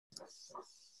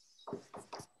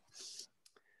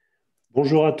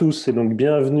Bonjour à tous et donc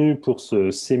bienvenue pour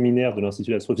ce séminaire de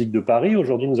l'Institut d'astrophysique de Paris.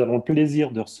 Aujourd'hui, nous avons le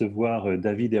plaisir de recevoir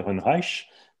David Ehrenreich.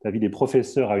 David est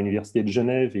professeur à l'Université de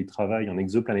Genève et il travaille en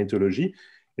exoplanétologie.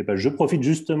 Et je profite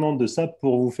justement de ça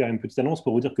pour vous faire une petite annonce,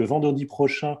 pour vous dire que vendredi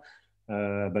prochain,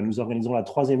 nous organisons la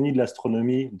 3e nuit de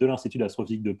l'astronomie de l'Institut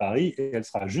d'astrophysique de Paris et elle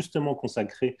sera justement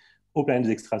consacrée aux planètes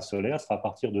extrasolaires. Ce sera à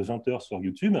partir de 20 h sur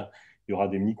YouTube. Il y aura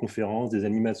des mini-conférences, des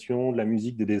animations, de la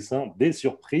musique, des dessins, des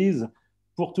surprises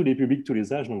pour tous les publics, tous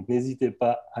les âges. Donc, n'hésitez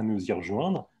pas à nous y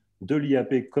rejoindre, de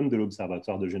l'IAP comme de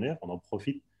l'Observatoire de Genève. On en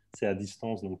profite, c'est à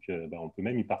distance, donc on peut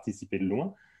même y participer de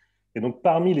loin. Et donc,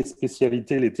 parmi les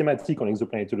spécialités, les thématiques en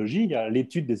exoplanétologie, il y a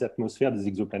l'étude des atmosphères des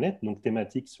exoplanètes, donc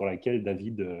thématique sur laquelle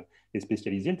David est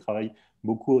spécialisé. Il travaille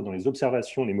beaucoup dans les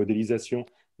observations, les modélisations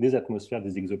des atmosphères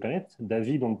des exoplanètes.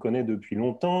 David, on le connaît depuis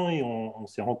longtemps et on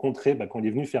s'est rencontrés quand il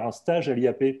est venu faire un stage à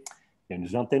l'IAP il y a une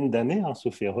vingtaine d'années,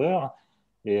 sauf erreur.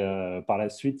 Et par la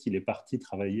suite, il est parti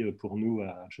travailler pour nous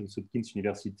à Johns Hopkins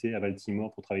University à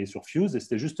Baltimore pour travailler sur FUSE. Et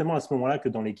c'était justement à ce moment-là que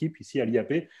dans l'équipe, ici à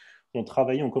l'IAP, on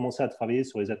commençait à travailler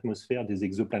sur les atmosphères des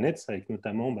exoplanètes, avec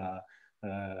notamment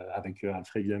avec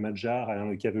Alfred Vidal-Madjar, Alain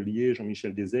Le Cavelier,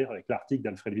 Jean-Michel Désert, avec l'article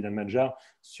d'Alfred Vidal-Madjar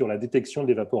sur la détection de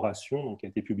l'évaporation, qui a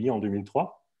été publié en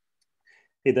 2003.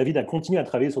 Et David a continué à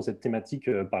travailler sur cette thématique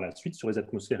par la suite, sur les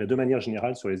atmosphères et de manière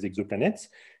générale sur les exoplanètes.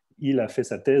 Il a fait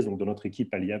sa thèse dans notre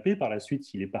équipe à l'IAP. Par la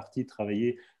suite, il est parti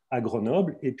travailler à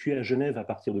Grenoble et puis à Genève à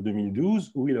partir de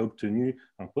 2012, où il a obtenu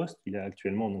un poste. Il est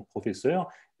actuellement professeur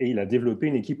et il a développé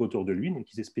une équipe autour de lui.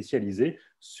 Donc, il s'est spécialisé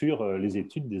sur les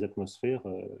études des atmosphères,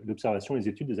 l'observation et les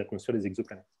études des atmosphères des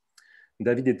exoplanètes.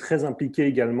 David est très impliqué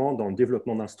également dans le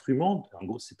développement d'instruments.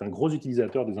 C'est un gros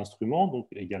utilisateur des instruments, donc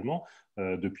également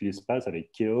depuis l'espace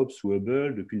avec Khéops ou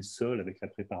Hubble, depuis le sol avec la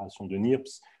préparation de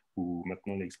NIRPS ou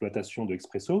maintenant l'exploitation de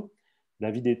Expresso.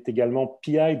 David est également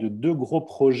PI de 2 gros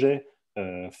projets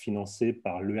financés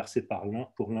par l'ERC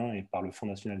pour l'un et par le Fonds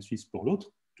national suisse pour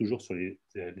l'autre, toujours sur les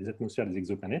atmosphères des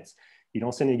exoplanètes. Il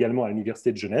enseigne également à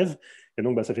l'Université de Genève. Et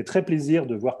donc, ça fait très plaisir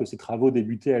de voir que ces travaux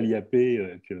débutés à l'IAP,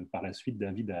 que par la suite,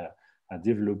 David a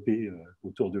développé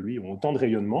autour de lui, ont autant de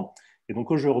rayonnement. Et donc,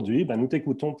 aujourd'hui, nous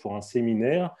t'écoutons pour un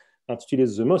séminaire intitulé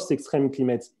The Most Extreme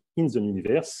Climate in the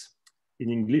Universe. In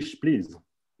English, please.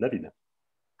 David.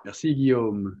 Merci,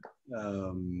 Guillaume.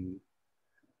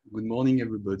 Good morning,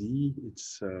 everybody.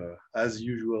 It's, as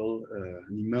usual,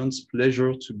 an immense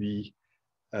pleasure to be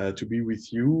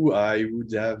with you. I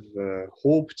would have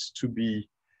hoped to be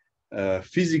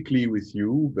physically with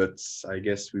you, but I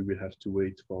guess we will have to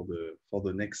wait for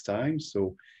the next time.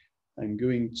 So I'm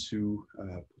going to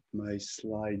put my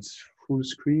slides full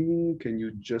screen. Can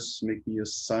you just make me a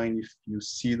sign if you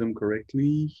see them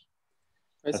correctly?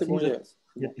 C'est bon, yes.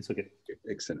 Yeah, it's okay.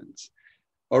 Excellent.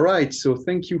 All right, so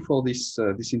thank you for this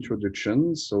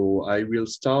introduction. So I will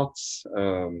start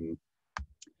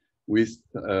with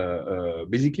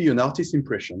basically an artist's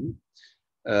impression,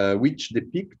 which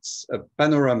depicts a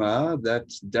panorama that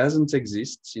doesn't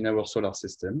exist in our solar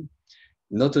system,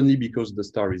 not only because the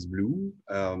star is blue.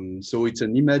 So it's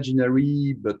an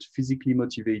imaginary but physically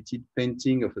motivated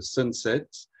painting of a sunset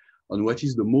on what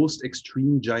is the most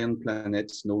extreme giant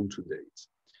planet known to date.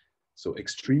 So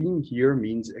extreme here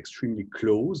means extremely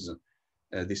close.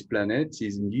 This planet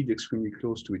is indeed extremely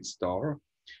close to its star,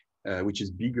 which is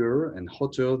bigger and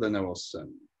hotter than our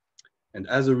sun. And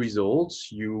as a result,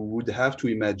 you would have to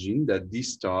imagine that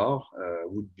this star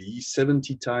would be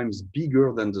 70 times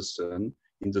bigger than the sun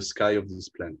in the sky of this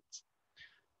planet.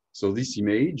 So this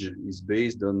image is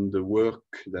based on the work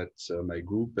that my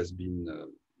group has been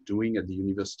doing at the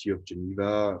University of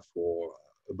Geneva for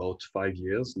about 5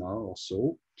 years now or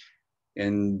so.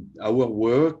 And our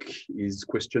work is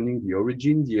questioning the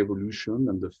origin, the evolution,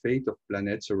 and the fate of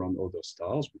planets around other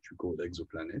stars, which we call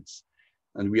exoplanets.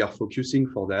 And we are focusing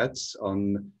for that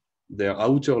on their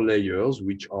outer layers,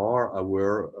 which are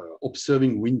our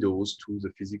observing windows to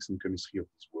the physics and chemistry of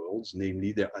these worlds,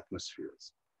 namely their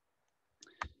atmospheres.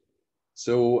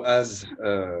 So as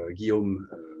Guillaume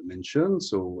mentioned,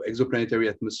 so exoplanetary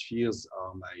atmospheres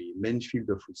are my main field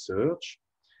of research.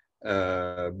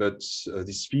 But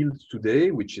this field today,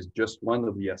 which is just one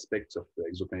of the aspects of the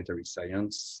exoplanetary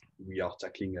science we are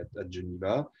tackling at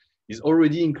Geneva, is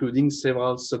already including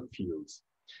several subfields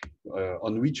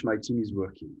on which my team is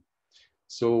working.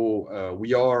 So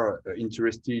we are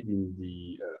interested in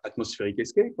the atmospheric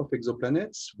escape of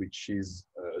exoplanets, which is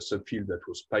a subfield that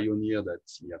was pioneered at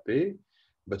IAP,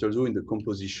 but also in the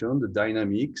composition, the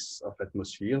dynamics of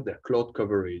atmosphere, their cloud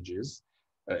coverages,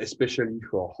 especially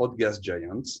for hot gas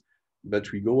giants,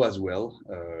 but we go as well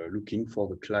looking for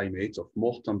the climate of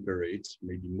more temperate,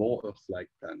 maybe more Earth-like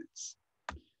planets.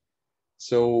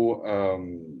 So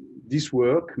this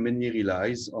work mainly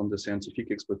relies on the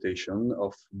scientific exploitation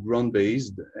of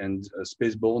ground-based and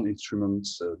space-borne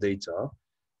instruments data,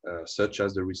 such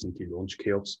as the recently launched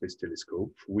Cheops Space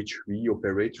Telescope, which we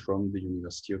operate from the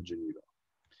University of Geneva.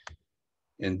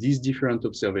 And these different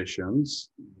observations,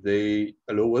 they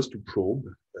allow us to probe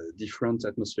different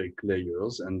atmospheric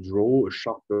layers and draw a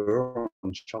sharper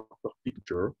and sharper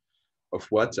picture of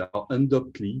what are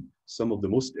undoubtedly some of the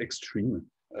most extreme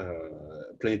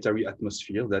planetary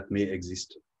atmosphere that may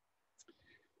exist.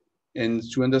 And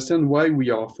to understand why we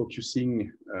are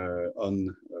focusing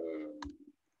on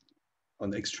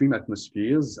extreme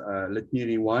atmospheres, let me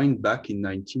rewind back in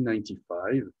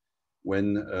 1995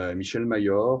 when Michel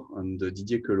Mayor and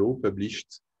Didier Queloz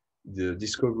published the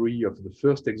discovery of the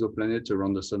first exoplanet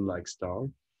around a sun-like star.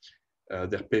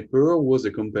 Their paper was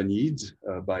accompanied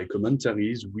by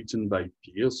commentaries written by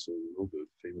peers, so you know, the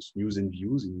famous news and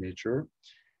views in Nature.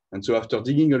 And so after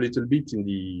digging a little bit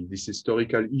in this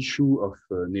historical issue of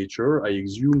Nature, I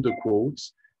exhumed a quote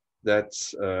that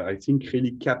I think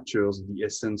really captures the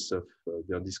essence of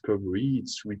their discovery.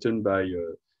 It's written by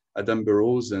Adam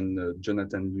Burrows and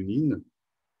Jonathan Lunin,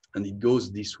 and it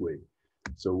goes this way.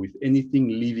 So with anything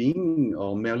living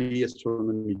or merely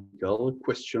astronomical,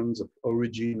 questions of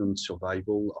origin and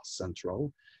survival are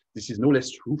central. This is no less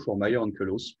true for Mayor and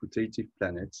Queloz's putative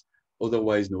planet,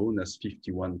 otherwise known as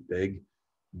 51 Peg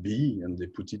B, and they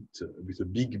put it with a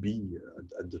big B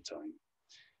at the time.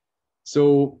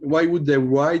 So why would they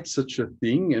write such a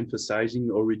thing, emphasizing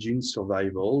origin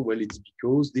survival? Well, it's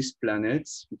because this planet,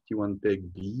 51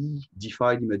 Peg B,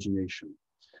 defied imagination.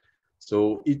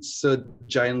 So it's a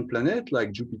giant planet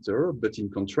like Jupiter, but in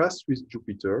contrast with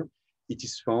Jupiter, it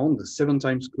is found 7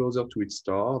 times closer to its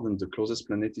star than the closest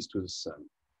planet is to the sun.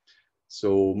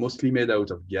 So mostly made out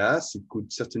of gas, it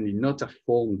could certainly not have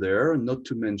formed there, not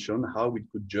to mention how it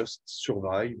could just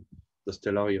survive the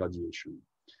stellar irradiation.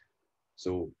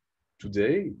 So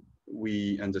today,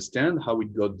 we understand how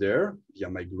it got there via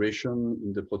migration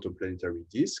in the protoplanetary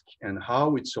disk and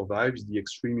how it survives the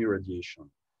extreme irradiation.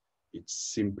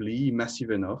 It's simply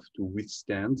massive enough to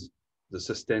withstand the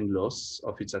sustained loss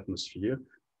of its atmosphere,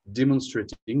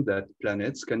 demonstrating that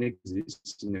planets can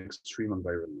exist in extreme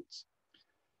environments.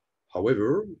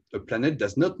 However, a planet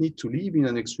does not need to live in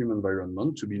an extreme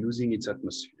environment to be losing its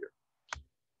atmosphere.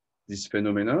 This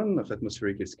phenomenon of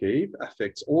atmospheric escape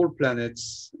affects all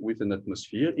planets with an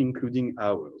atmosphere, including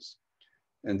ours.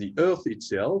 And the Earth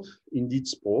itself indeed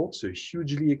sports a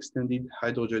hugely extended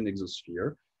hydrogen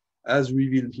exosphere, as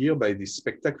revealed here by this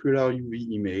spectacular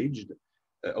UV image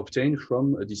obtained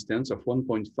from a distance of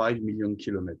 1.5 million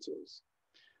kilometers.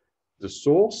 The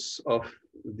source of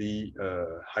the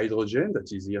hydrogen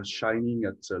that is here shining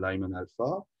at Lyman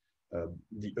alpha,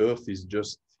 the Earth is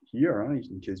just here,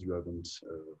 in case you haven't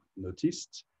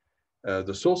noticed.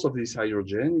 The source of this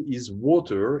hydrogen is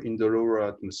water in the lower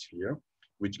atmosphere,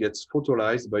 which gets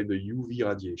photolyzed by the UV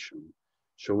radiation,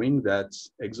 showing that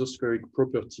exospheric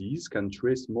properties can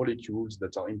trace molecules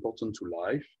that are important to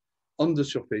life on the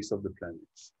surface of the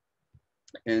planets.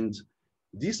 And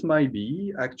this might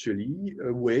be actually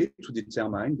a way to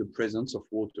determine the presence of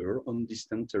water on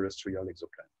distant terrestrial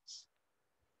exoplanets.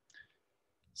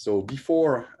 So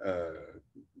before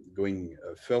going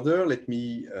further, let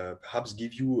me perhaps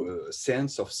give you a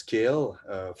sense of scale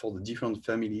for the different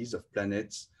families of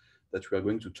planets that we are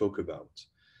going to talk about.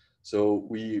 So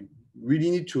we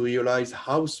really need to realize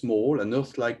how small an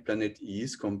Earth-like planet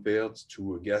is compared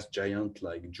to a gas giant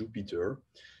like Jupiter,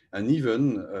 and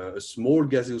even a small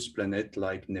gaseous planet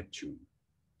like Neptune.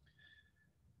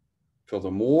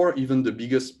 Furthermore, even the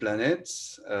biggest planet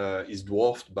is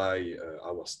dwarfed by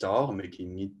our star,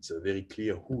 making it very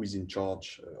clear who is in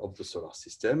charge of the solar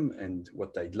system. And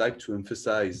what I'd like to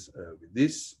emphasize with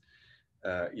this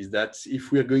is that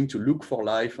if we are going to look for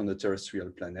life on the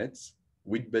terrestrial planets,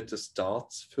 we'd better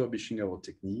start furbishing our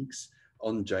techniques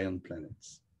on giant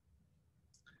planets.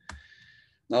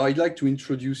 Now, I'd like to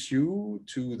introduce you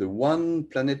to the one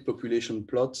planet population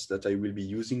plot that I will be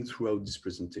using throughout this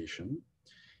presentation.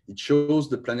 It shows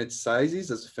the planet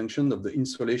sizes as a function of the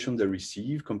insolation they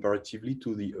receive comparatively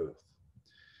to the Earth.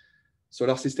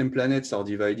 Solar system planets are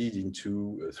divided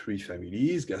into 3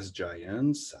 families: gas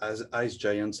giants, ice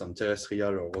giants, and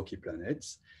terrestrial or rocky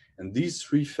planets. And these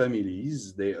 3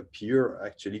 families, they appear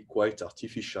actually quite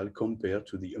artificial compared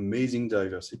to the amazing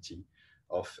diversity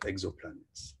of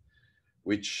exoplanets,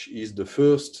 which is the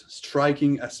first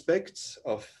striking aspect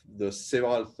of the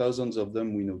several thousands of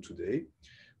them we know today.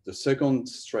 The second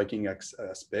striking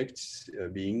aspect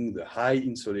being the high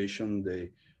insolation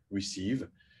they receive,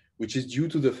 which is due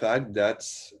to the fact that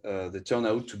they turn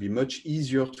out to be much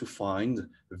easier to find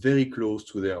very close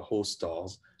to their host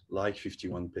stars, like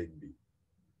 51 Peg-b.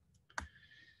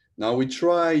 Now we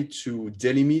try to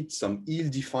delimit some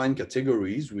ill-defined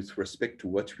categories with respect to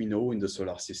what we know in the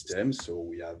solar system. So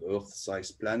we have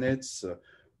Earth-sized planets,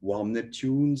 warm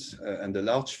Neptunes, and a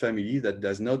large family that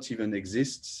does not even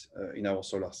exist in our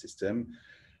solar system,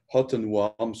 hot and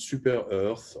warm super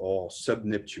Earth or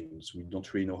sub-Neptunes. We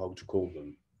don't really know how to call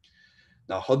them.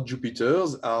 Now, hot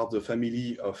Jupiters are the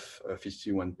family of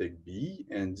 51 Peg-b,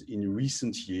 and in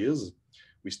recent years,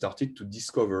 we started to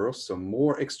discover some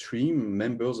more extreme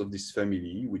members of this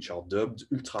family, which are dubbed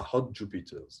ultra-hot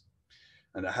Jupiters.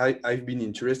 And I've been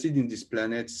interested in these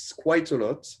planets quite a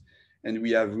lot, and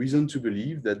we have reason to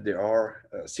believe that they are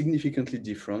significantly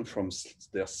different from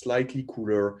their slightly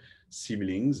cooler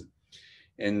siblings.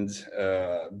 And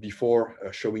before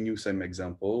showing you some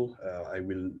example, I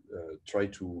will try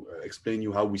to explain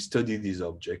you how we study these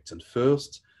objects, and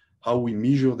first, how we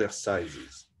measure their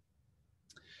sizes.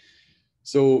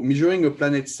 So measuring a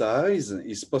planet size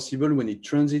is possible when it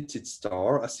transits its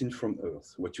star as seen from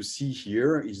Earth. What you see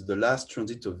here is the last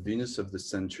transit of Venus of the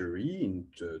century in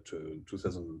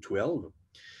 2012.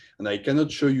 And I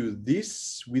cannot show you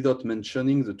this without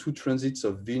mentioning the two transits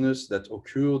of Venus that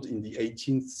occurred in the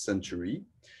 18th century,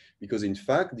 because in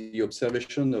fact, the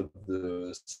observation of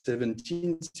the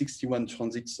 1761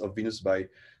 transits of Venus by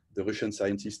the Russian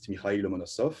scientist Mikhail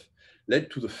Lomonosov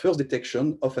led to the first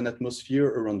detection of an atmosphere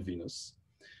around Venus.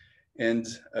 And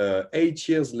 8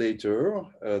 years later,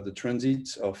 the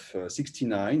transit of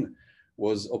 69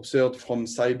 was observed from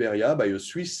Siberia by a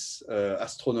Swiss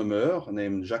astronomer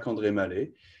named Jacques-André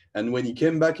Mallet. And when he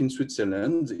came back in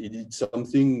Switzerland, he did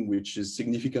something which is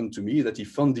significant to me, that he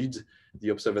founded the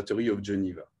Observatory of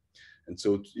Geneva. And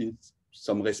so in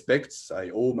some respects,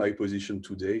 I owe my position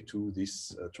today to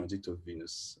this transit of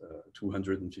Venus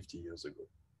 250 years ago.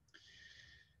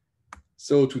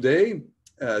 So today,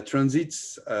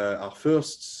 transits are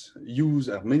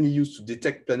mainly used to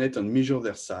detect planets and measure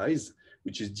their size,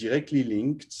 which is directly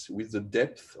linked with the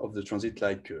depth of the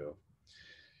transit-like curve.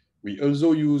 We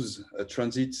also use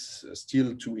transits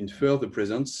still to infer the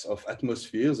presence of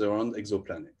atmospheres around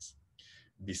exoplanets.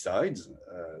 Besides,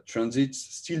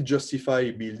 transits still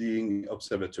justify building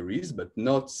observatories, but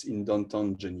not in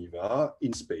downtown Geneva,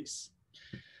 in space.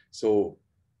 So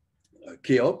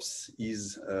CHEOPS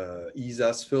is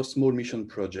ESA's first small mission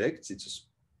project. It's a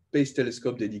space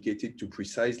telescope dedicated to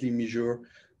precisely measure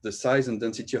the size and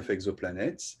density of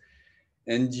exoplanets.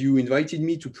 And you invited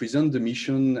me to present the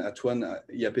mission at one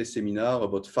IAP seminar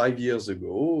about 5 years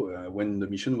ago when the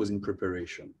mission was in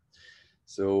preparation.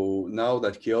 So now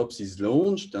that CHEOPS is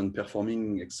launched and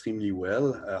performing extremely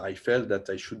well, I felt that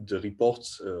I should report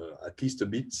at least a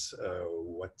bit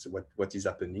what is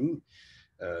happening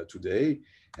today.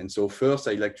 And so first,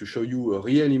 I'd like to show you a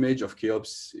real image of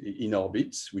CHEOPS in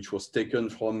orbit, which was taken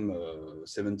from a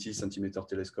 70-centimeter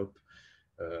telescope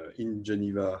in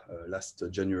Geneva last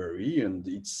January. And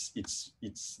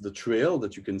it's the trail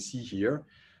that you can see here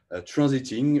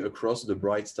transiting across the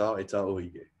bright star Eta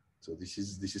Aurignae. So this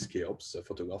is CHEOPS,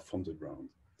 photographed from the ground.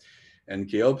 And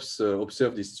CHEOPS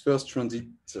observed its first transit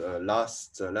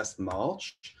last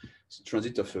March. It's a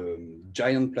transit of a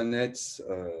giant planet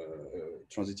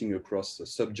transiting across a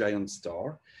subgiant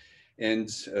star. And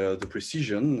the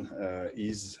precision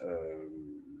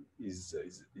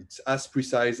it's as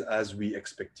precise as we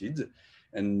expected.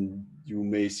 And you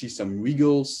may see some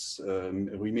wiggles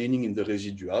remaining in the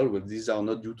residual, but these are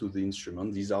not due to the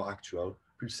instrument. These are actual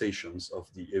pulsations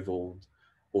of the evolved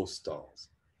host stars.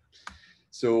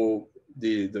 So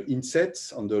the inset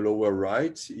on the lower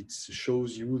right, it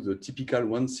shows you the typical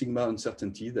 1 sigma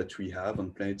uncertainty that we have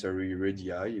on planetary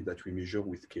radii that we measure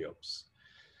with CHEOPS.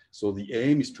 So the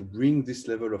aim is to bring this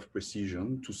level of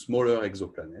precision to smaller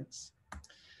exoplanets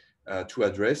to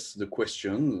address the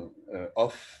question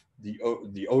of the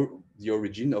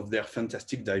origin of their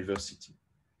fantastic diversity.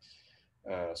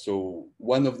 So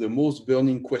one of the most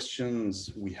burning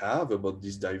questions we have about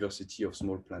this diversity of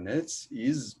small planets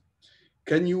is,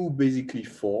 can you basically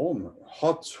form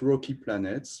hot rocky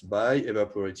planets by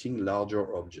evaporating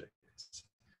larger objects?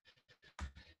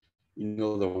 In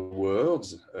other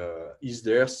words, is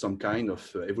there some kind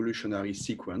of evolutionary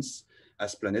sequence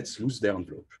as planets lose their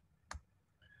envelope?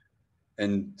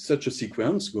 And such a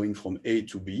sequence going from A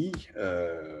to B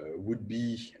would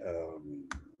be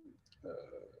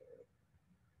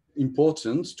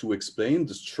important to explain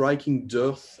the striking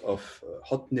dearth of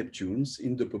hot Neptunes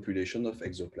in the population of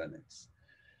exoplanets.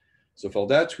 So for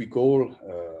that, we call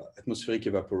atmospheric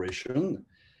evaporation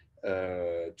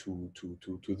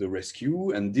to the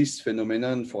rescue. And this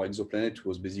phenomenon for exoplanet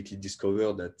was basically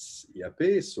discovered at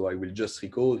IAP. So I will just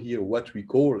recall here what we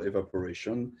call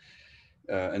evaporation.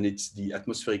 And it's the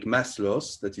atmospheric mass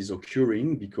loss that is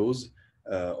occurring because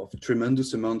of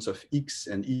tremendous amounts of X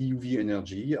and EUV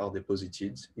energy are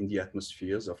deposited in the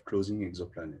atmospheres of closing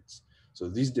exoplanets. So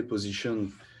this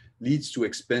deposition leads to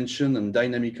expansion and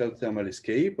dynamical thermal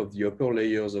escape of the upper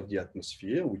layers of the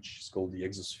atmosphere, which is called the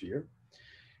exosphere.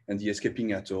 And the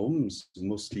escaping atoms,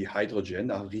 mostly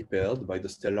hydrogen, are repelled by the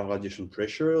stellar radiation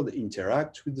pressure, they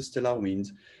interact with the stellar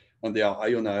wind, and they are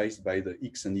ionized by the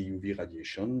X and EUV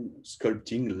radiation,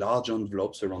 sculpting large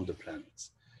envelopes around the planet.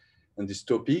 And this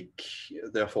topic,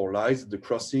 therefore, lies at the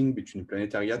crossing between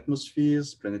planetary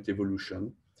atmospheres, planet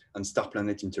evolution, and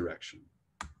star-planet interaction.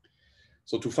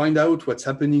 So to find out what's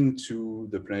happening to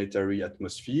the planetary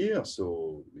atmosphere,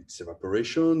 so its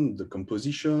evaporation, the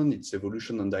composition, its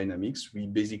evolution and dynamics, we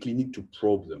basically need to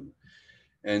probe them.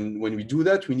 And when we do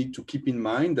that, we need to keep in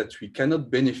mind that we cannot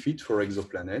benefit for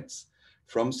exoplanets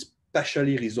from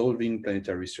spatially resolving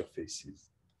planetary surfaces.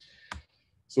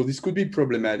 So this could be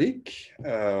problematic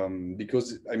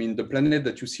because, I mean, the planet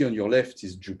that you see on your left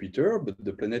is Jupiter, but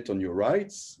the planet on your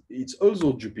right, it's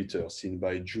also Jupiter seen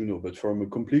by Juno, but from a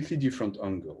completely different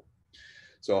angle.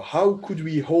 So how could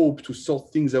we hope to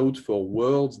sort things out for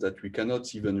worlds that we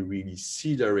cannot even really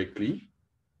see directly?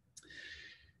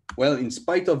 Well, in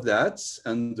spite of that,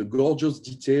 and the gorgeous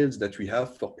details that we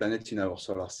have for planets in our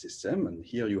solar system, and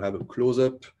here you have a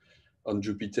close-up on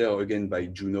Jupiter again by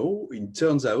Juno, it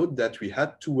turns out that we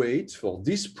had to wait for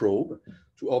this probe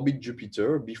to orbit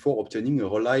Jupiter before obtaining a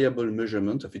reliable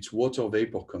measurement of its water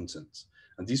vapor content.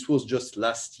 And this was just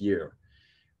last year.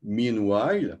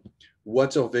 Meanwhile,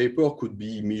 water vapor could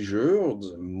be measured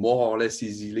more or less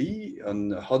easily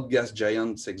on a hot gas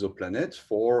giant exoplanet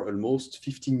for almost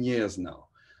 15 years now.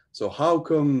 So how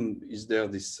come is there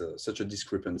this such a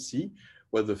discrepancy?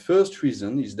 Well, the first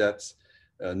reason is that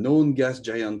known gas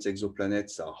giant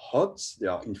exoplanets are hot, they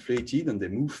are inflated, and they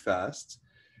move fast,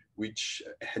 which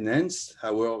enhance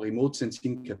our remote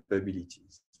sensing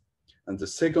capabilities. And the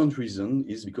second reason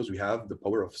is because we have the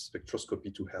power of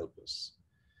spectroscopy to help us.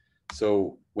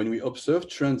 So when we observe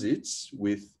transits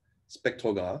with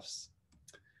spectrographs,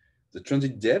 the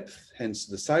transit depth, hence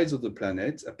the size of the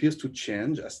planet, appears to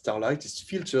change as starlight is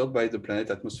filtered by the planet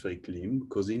atmospheric limb,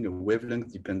 causing a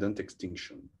wavelength-dependent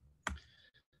extinction.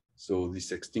 So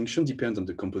this extinction depends on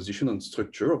the composition and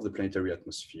structure of the planetary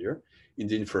atmosphere. In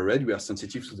the infrared, we are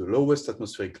sensitive to the lowest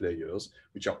atmospheric layers,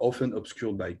 which are often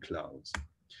obscured by clouds.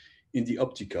 In the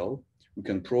optical, we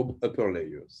can probe upper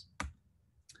layers.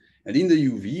 And in the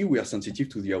UV, we are sensitive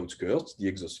to the outskirts,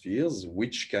 the exospheres,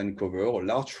 which can cover a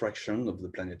large fraction of the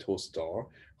planet host star,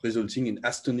 resulting in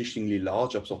astonishingly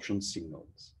large absorption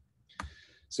signals.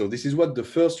 So this is what the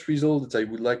first result that I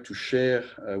would like to share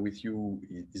with you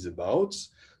is about.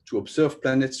 To observe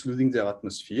planets losing their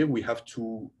atmosphere, we have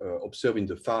to observe in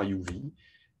the far UV.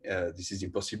 This is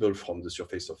impossible from the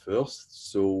surface of Earth,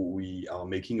 so we are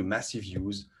making a massive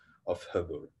use of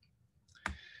Hubble.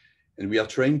 And we are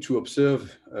trying to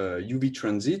observe UV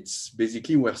transits,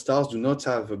 basically where stars do not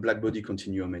have a black body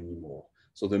continuum anymore.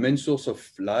 So the main source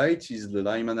of light is the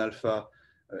Lyman alpha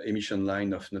emission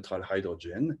line of neutral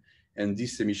hydrogen. And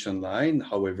this emission line,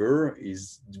 however,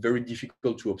 is very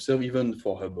difficult to observe even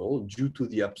for Hubble due to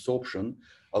the absorption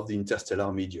of the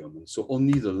interstellar medium. And so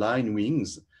only the line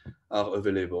wings are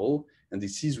available. And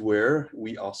this is where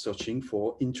we are searching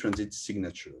for in-transit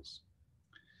signatures.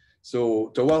 So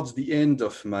towards the end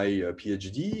of my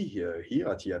PhD here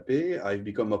at IAP, I've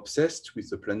become obsessed with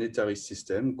a planetary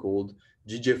system called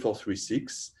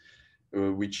GJ436,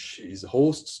 which is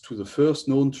host to the first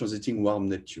known transiting warm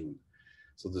Neptune.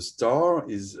 So the star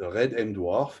is a red M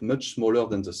dwarf, much smaller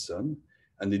than the sun.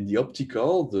 And in the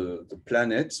optical, the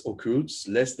planet occults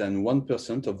less than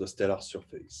 1% of the stellar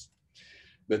surface.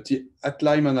 But at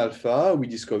Lyman alpha, we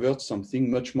discovered something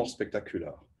much more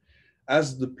spectacular.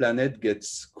 As the planet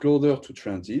gets closer to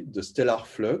transit, the stellar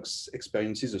flux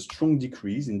experiences a strong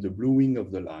decrease in the blue wing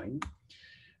of the line.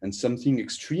 And something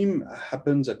extreme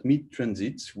happens at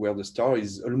mid-transit, where the star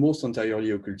is almost entirely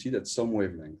occulted at some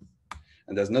wavelength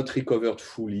and has not recovered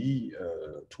fully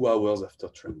 2 hours after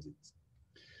transit.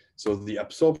 So the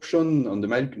absorption on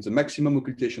the maximum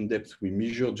occultation depth we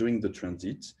measure during the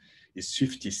transit is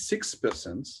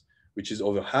 56%, which is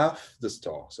over half the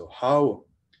star. So how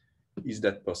is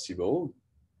that possible?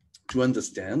 To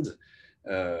understand,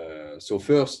 so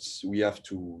first we have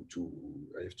to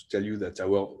tell you that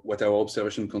what our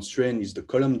observation constraint is the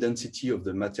column density of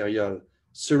the material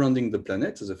surrounding the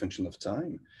planet as a function of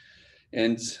time.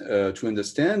 And to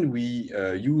understand, we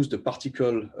used a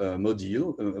particle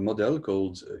model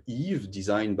called Eve,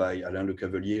 designed by Alain Le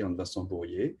Cavelier and Vincent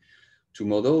Bourrier, to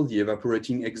model the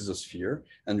evaporating exosphere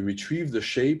and retrieve the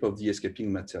shape of the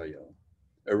escaping material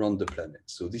around the planet.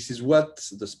 So this is what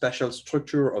the spatial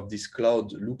structure of this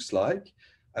cloud looks like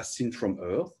as seen from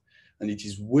Earth. And it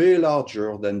is way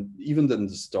larger than even than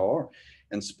the star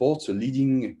and sports a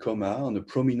leading coma and a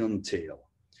prominent tail.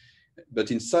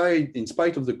 But inside, in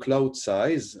spite of the cloud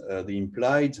size, the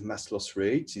implied mass loss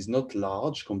rate is not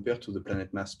large compared to the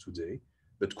planet mass today,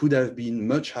 but could have been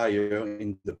much higher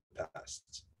in the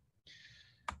past.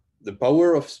 The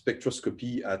power of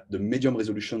spectroscopy at the medium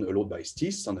resolution allowed by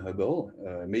STIS and Hubble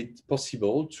made it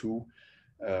possible to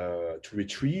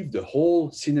retrieve the whole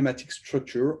cinematic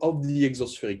structure of the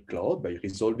exospheric cloud by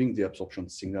resolving the absorption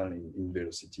signal in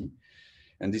velocity.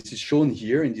 And this is shown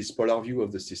here in this polar view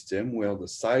of the system, where the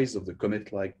size of the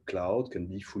comet-like cloud can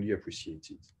be fully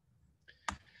appreciated.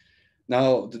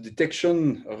 Now, the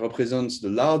detection represents the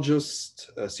largest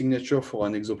signature for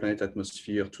an exoplanet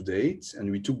atmosphere to date,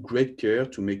 and we took great care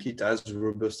to make it as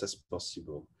robust as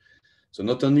possible. So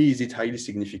not only is it highly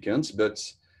significant, but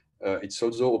it's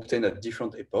also obtained at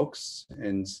different epochs,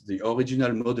 and the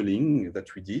original modeling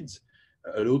that we did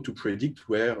allowed to predict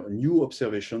where a new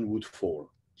observation would fall.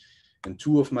 And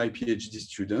two of my PhD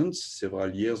students,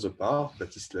 several years apart,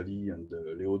 Baptiste Lavie and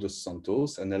Leo dos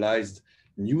Santos, analyzed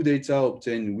new data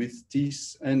obtained with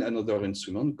TIS and another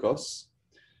instrument, COS,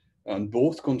 and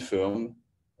both confirm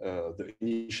the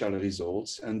initial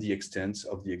results and the extent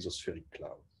of the exospheric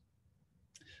cloud.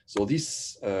 So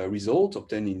this result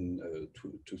obtained in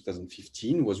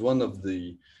 2015 was one of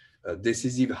the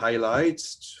decisive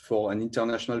highlights for an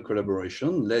international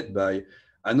collaboration led by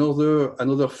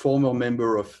another former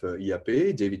member of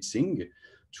IAP, David Singh,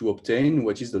 to obtain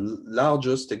what is the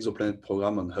largest exoplanet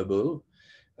program on Hubble,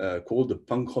 called the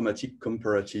Panchromatic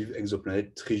Comparative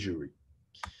Exoplanet Treasury.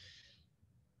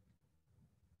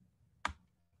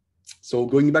 So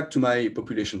going back to my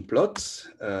population plot,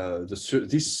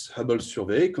 this Hubble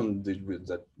survey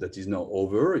that is now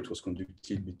over, it was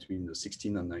conducted between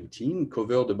 2016 and 2019,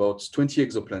 covered about 20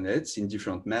 exoplanets in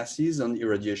different masses and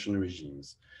irradiation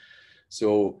regimes.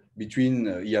 So between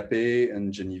IAP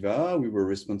and Geneva, we were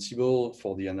responsible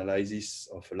for the analysis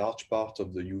of a large part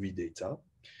of the UV data.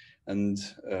 And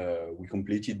we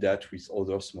completed that with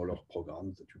other smaller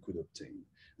programs that we could obtain.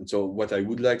 And so what I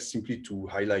would like simply to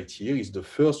highlight here is the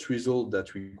first result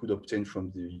that we could obtain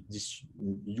from this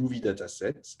UV data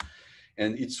set.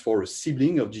 And it's for a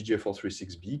sibling of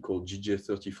GJ436b called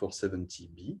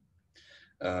GJ3470b,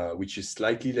 which is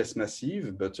slightly less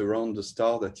massive, but around the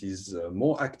star that is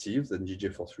more active than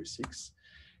GJ436.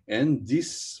 And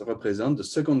this represents the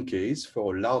second case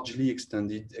for a largely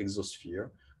extended exosphere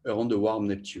around a warm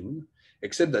Neptune,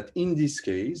 except that in this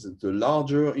case, the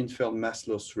larger inferred mass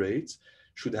loss rate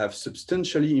should have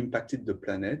substantially impacted the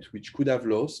planet, which could have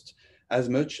lost as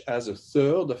much as a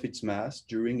third of its mass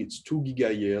during its 2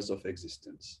 giga-years of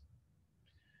existence.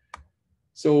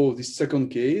 So this second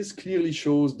case clearly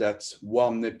shows that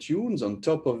warm Neptunes, on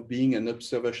top of being an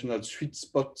observational sweet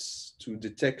spot to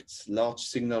detect large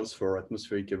signals for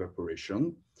atmospheric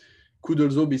evaporation, could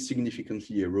also be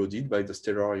significantly eroded by the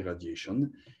stellar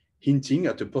irradiation, hinting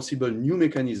at a possible new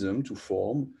mechanism to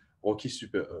form rocky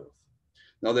super-Earth.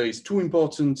 Now, there is two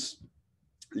important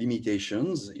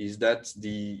limitations, is that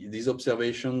these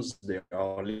observations, they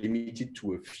are limited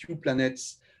to a few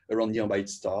planets around nearby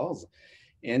stars,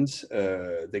 and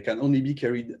they can only be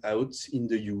carried out in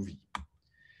the UV.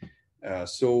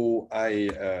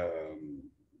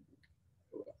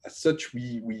 As such,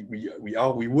 we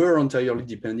were entirely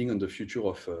depending on the future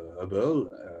of Hubble,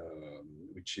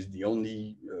 which is the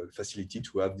only facility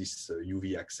to have this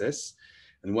UV access.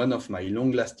 And one of my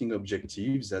long-lasting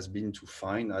objectives has been to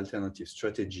find alternative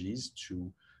strategies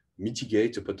to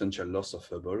mitigate the potential loss of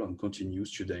Hubble and continue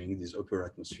studying these upper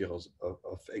atmospheres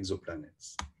of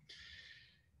exoplanets.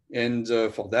 And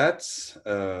for that,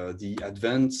 the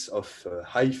advance of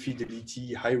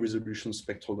high-fidelity, high-resolution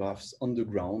spectrographs on the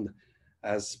ground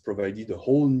has provided a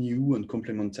whole new and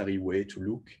complementary way to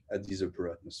look at these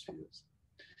upper atmospheres.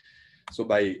 So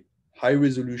by high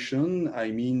resolution, I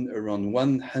mean around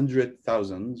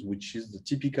 100,000, which is the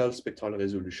typical spectral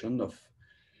resolution of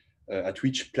at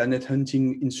which planet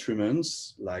hunting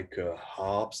instruments like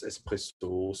HARPS,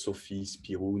 ESPRESSO, SOFI,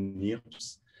 SPIRO,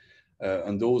 NIRPS,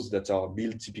 and those that are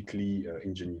built typically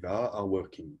in Geneva are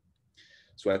working.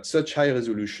 So at such high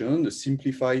resolution, the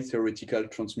simplified theoretical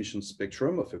transmission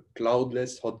spectrum of a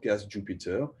cloudless hot gas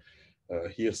Jupiter,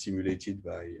 here simulated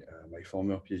by my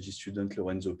former PhD student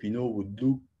Lorenzo Pino, would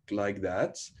look like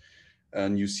that.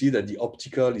 And you see that the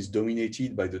optical is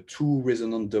dominated by the two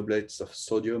resonant doublets of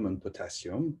sodium and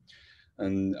potassium.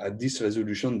 And at this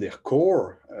resolution, their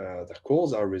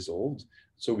cores are resolved.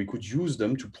 So we could use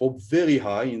them to probe very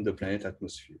high in the planet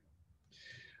atmosphere.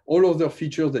 All other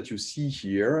features that you see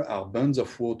here are bands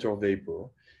of water vapor.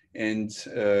 And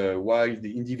while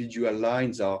the individual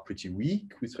lines are pretty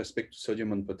weak with respect to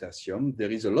sodium and potassium,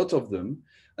 there is a lot of them.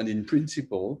 And in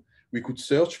principle, we could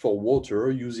search for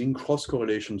water using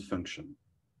cross-correlation function.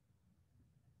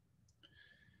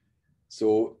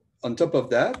 So on top of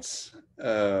that,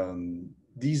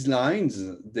 these lines,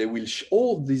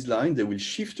 all these lines, they will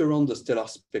shift around the stellar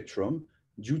spectrum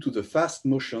due to the fast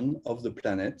motion of the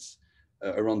planets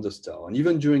around the star. And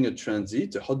even during a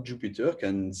transit, a hot Jupiter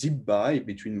can zip by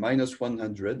between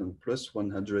 -100 and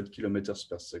 +100 kilometers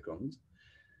per second,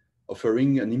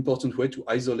 offering an important way to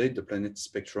isolate the planet's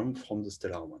spectrum from the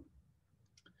stellar one.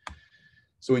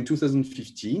 So in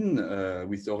 2015,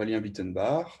 with Aurélien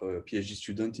Wittenbach, a PhD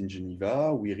student in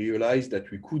Geneva, we realized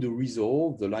that we could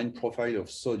resolve the line profile of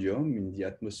sodium in the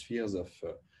atmospheres of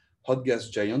hot gas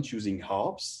giants using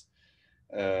HARPS,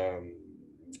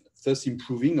 thus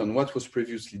improving on what was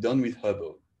previously done with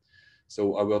Hubble.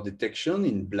 So our detection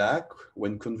in black,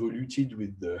 when convoluted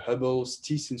with the Hubble's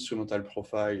TIS instrumental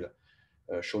profile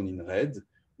shown in red,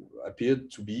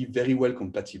 appeared to be very well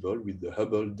compatible with the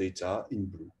Hubble data in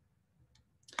blue.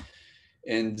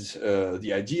 And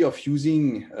the idea of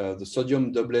using the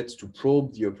sodium doublet to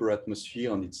probe the upper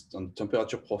atmosphere on the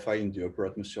temperature profile in the upper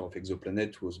atmosphere of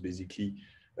exoplanet was basically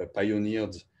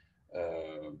pioneered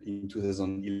in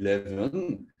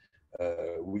 2011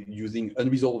 using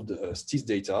unresolved STIS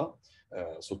data,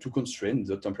 so to constrain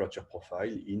the temperature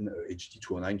profile in HD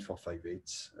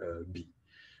 209458b.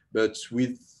 But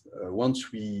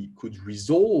once we could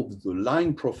resolve the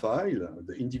line profile,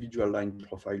 the individual line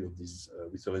profile of this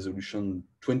with a resolution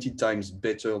 20 times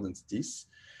better than this,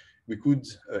 we could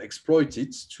exploit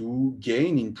it to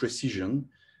gain in precision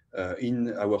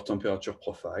in our temperature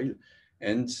profile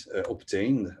and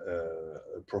obtain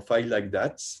a profile like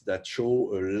that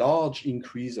show a large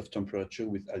increase of temperature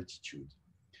with altitude.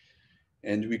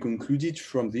 And we concluded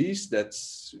from this that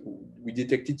we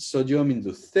detected sodium in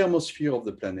the thermosphere of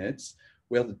the planets,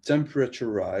 where the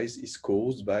temperature rise is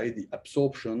caused by the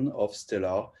absorption of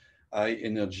stellar high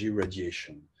energy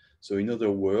radiation. So in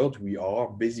other words, we are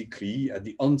basically at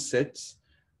the onset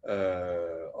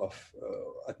of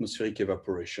atmospheric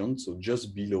evaporation, so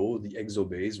just below the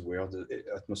exobase where the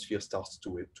atmosphere starts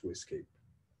to escape.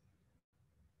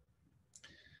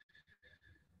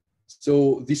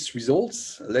 So these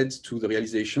results led to the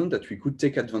realization that we could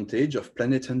take advantage of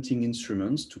planet hunting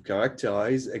instruments to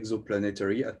characterize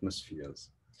exoplanetary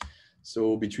atmospheres.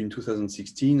 So between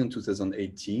 2016 and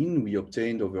 2018, we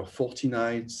obtained over 40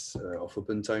 nights of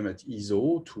open time at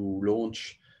ESO to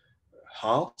launch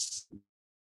HARPS,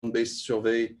 based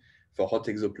survey for hot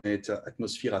exoplanet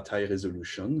atmosphere at high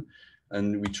resolution.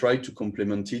 And we tried to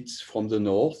complement it from the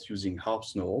north using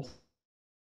HARPS North.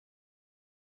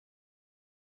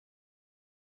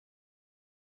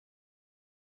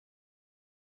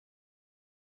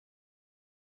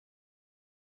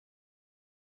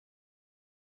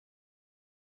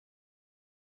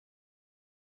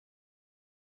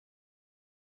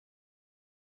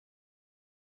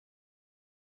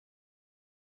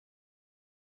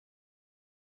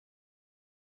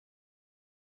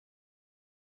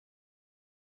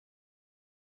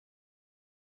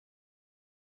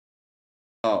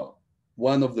 Now,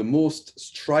 one of the most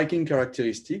striking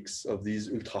characteristics of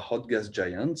these ultra-hot gas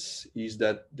giants is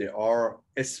that they are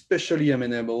especially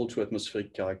amenable to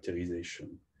atmospheric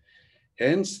characterization.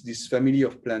 Hence, this family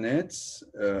of planets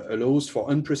allows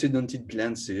for unprecedented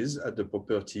glances at the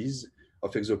properties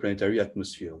of exoplanetary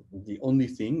atmosphere. The only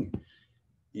thing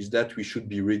is that we should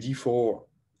be ready for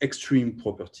extreme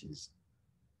properties.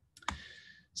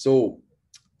 So,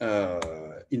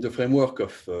 in the framework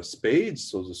of SPADE,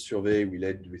 so the survey we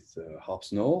led with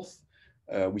HARPS North,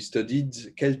 we studied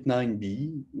KELT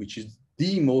 9b, which is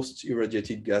the most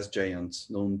irradiated gas giant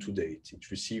known to date. It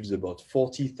receives about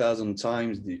 40,000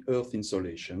 times the Earth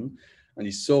insolation and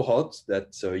is so hot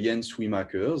that Jens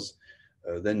Wimakers,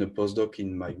 then a postdoc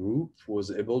in my group,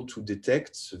 was able to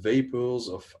detect vapors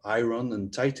of iron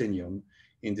and titanium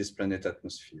in this planet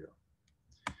atmosphere.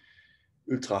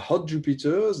 Ultra-hot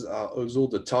Jupiters are also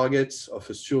the targets of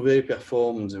a survey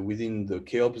performed within the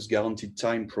CHEOPS Guaranteed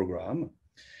Time program.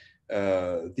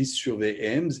 This survey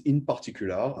aims in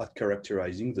particular at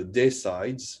characterizing the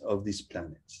daysides of these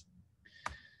planets.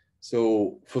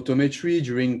 So photometry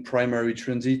during primary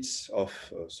transits of,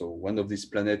 so one of these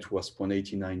planets was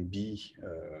 189b,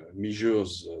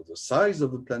 measures the size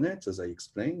of the planet, as I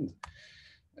explained.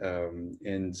 Well,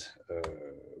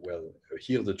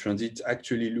 here the transit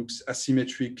actually looks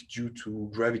asymmetric due to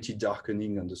gravity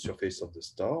darkening on the surface of the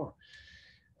star.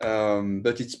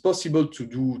 But it's possible to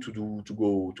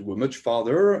go much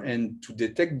farther and to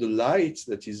detect the light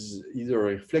that is either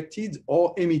reflected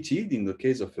or emitted in the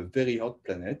case of a very hot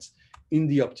planet in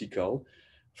the optical.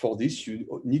 For this,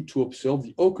 you need to observe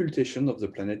the occultation of the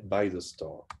planet by the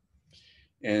star.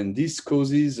 And this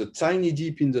causes a tiny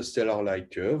dip in the stellar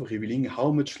light curve, revealing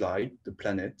how much light the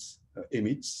planet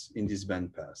emits in this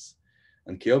bandpass.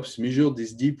 And Cheops measured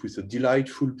this dip with a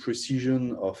delightful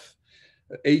precision of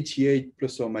 88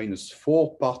 plus or minus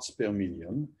 4 parts per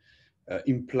million,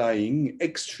 implying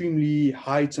extremely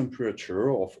high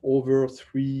temperature of over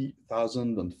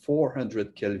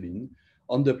 3,400 Kelvin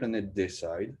on the planet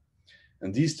dayside.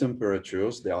 And these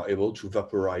temperatures, they are able to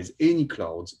vaporize any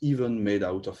clouds, even made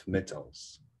out of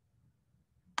metals.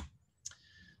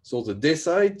 So the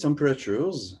dayside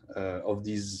temperatures of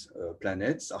these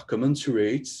planets are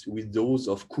commensurate with those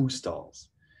of cool stars.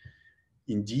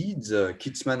 Indeed,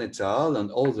 Kitzmann et al.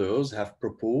 And others have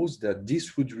proposed that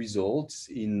this would result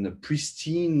in a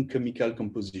pristine chemical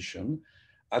composition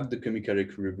at the chemical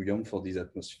equilibrium for these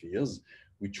atmospheres,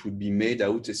 which would be made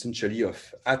out essentially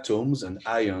of atoms and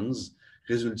ions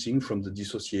resulting from the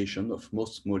dissociation of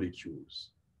most molecules.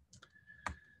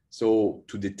 So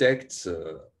to detect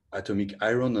atomic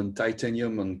iron and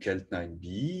titanium on Kelt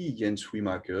 9b, Jens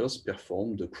Wimakers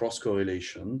performed a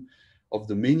cross-correlation of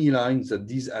the many lines that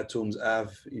these atoms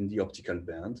have in the optical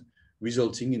band,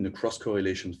 resulting in a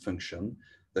cross-correlation function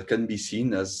that can be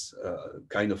seen as a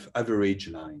kind of average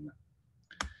line.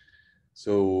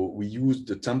 So we used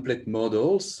the template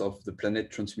models of the planet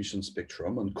transmission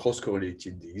spectrum and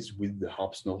cross-correlated these with the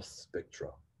Harps-North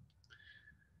spectra.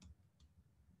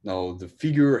 Now the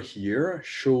figure here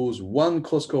shows one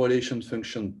cross-correlation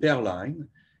function per line,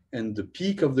 and the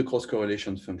peak of the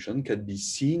cross-correlation function can be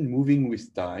seen moving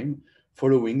with time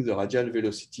following the radial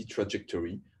velocity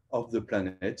trajectory of the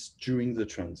planets during the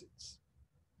transits.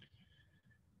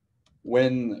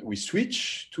 When we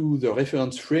switch to the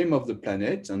reference frame of the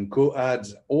planet and co-add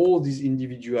all these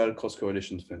individual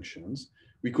cross-correlation functions,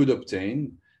 we could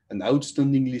obtain an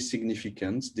outstandingly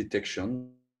significant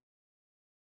detection.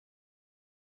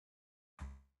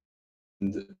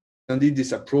 And extended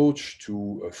this approach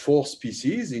to 4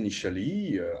 species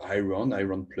initially, iron,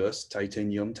 iron plus,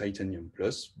 titanium, titanium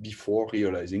plus, before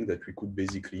realizing that we could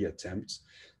basically attempt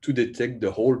to detect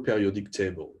the whole periodic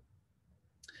table.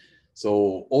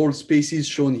 So all species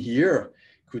shown here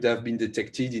could have been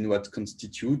detected in what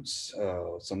constitutes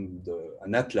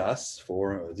an atlas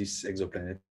for this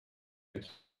exoplanet.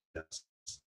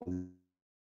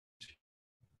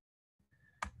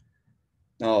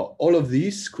 Now, all of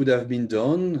this could have been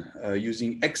done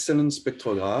using excellent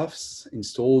spectrographs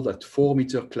installed at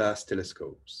 4-meter class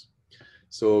telescopes.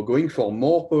 So going for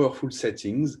more powerful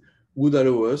settings would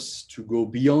allow us to go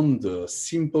beyond the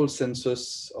simple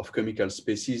census of chemical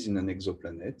species in an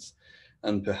exoplanet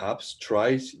and perhaps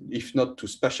try, if not to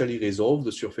spatially resolve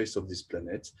the surface of this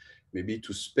planet, maybe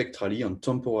to spectrally and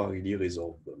temporarily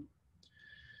resolve them.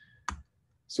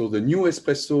 So the new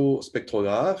espresso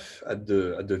spectrograph at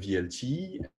the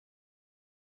VLT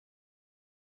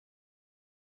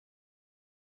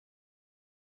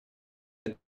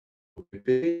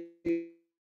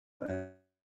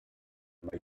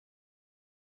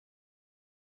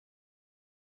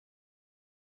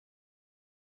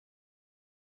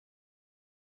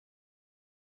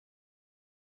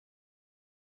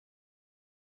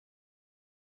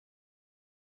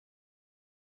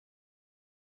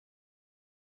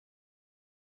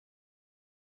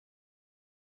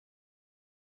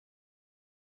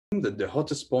that the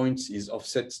hottest point is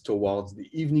offset towards the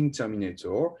evening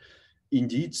terminator.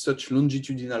 Indeed, such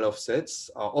longitudinal offsets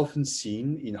are often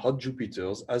seen in hot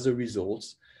Jupiters as a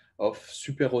result of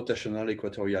superrotational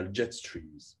equatorial jet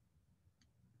streams.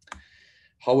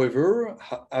 However,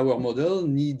 our model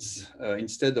needs,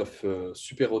 instead of a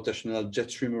superrotational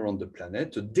jet stream around the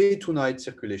planet, a day-to-night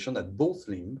circulation at both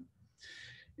limbs.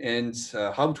 And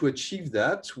how to achieve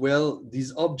that? Well,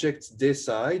 these objects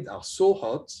dayside are so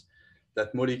hot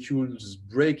that molecules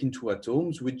break into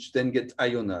atoms, which then get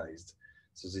ionized.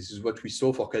 So this is what we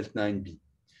saw for Kelt 9b.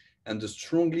 And the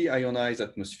strongly ionized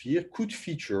atmosphere could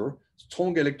feature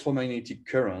strong electromagnetic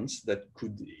currents that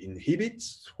could inhibit,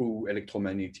 through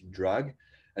electromagnetic drag,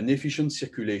 an efficient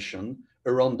circulation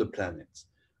around the planet.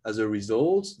 As a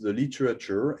result, the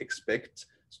literature expects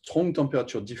strong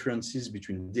temperature differences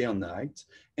between day and night,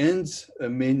 and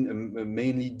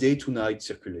mainly day-to-night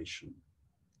circulation.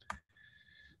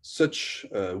 Such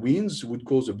winds would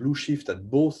cause a blue shift at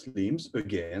both limbs,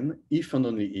 again, if and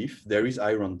only if there is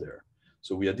iron there.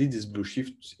 So we added this blue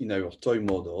shift in our toy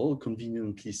model,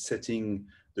 conveniently setting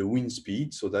the wind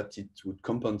speed so that it would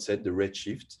compensate the red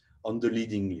shift on the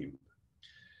leading limb.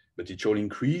 But it shall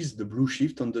increase the blue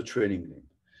shift on the trailing limb.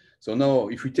 So now,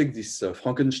 if we take this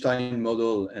Frankenstein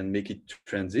model and make it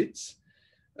transits,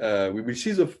 we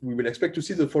will expect to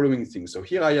see the following things. So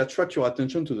here I attract your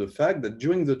attention to the fact that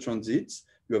during the transits,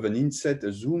 you have an inset,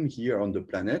 a zoom here on the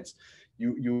planet.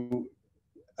 You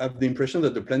have the impression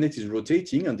that the planet is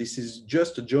rotating, and this is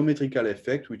just a geometrical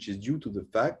effect, which is due to the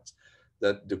fact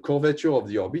that the curvature of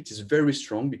the orbit is very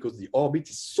strong because the orbit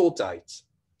is so tight.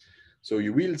 So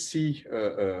you will see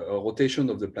a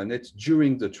rotation of the planet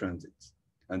during the transit.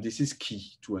 And this is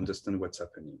key to understand what's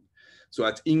happening. So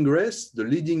at ingress, the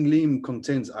leading limb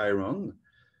contains iron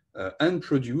and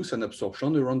produce an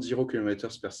absorption around 0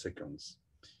 kilometers per second.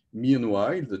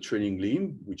 Meanwhile, the trailing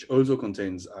limb, which also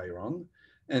contains iron,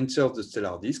 enters the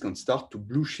stellar disk and starts to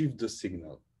blue shift the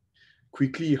signal.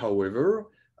 Quickly, however,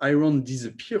 iron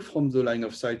disappears from the line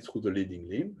of sight through the leading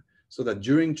limb, so that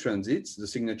during transits, the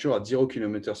signature at 0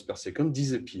 kilometers per second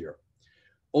disappears.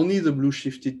 Only the blue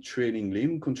shifted trailing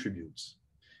limb contributes.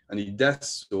 And it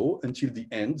does so until the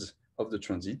end of the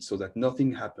transit, so that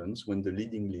nothing happens when the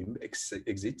leading limb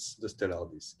exits the stellar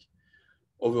disk.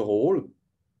 Overall,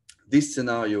 this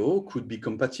scenario could be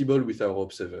compatible with our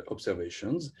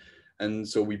observations. And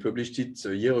so we published it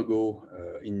a year ago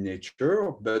in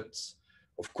Nature, but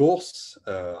of course,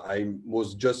 I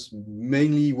was just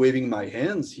mainly waving my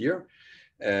hands here,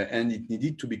 and it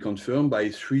needed to be confirmed by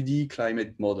 3D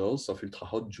climate models of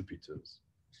ultra-hot Jupiters.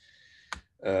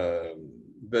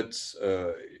 But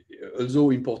also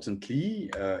importantly,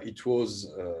 it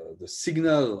was the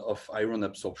signal of iron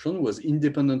absorption was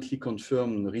independently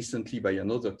confirmed recently by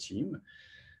another team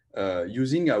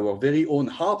using our very own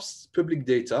HARPS public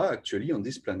data actually on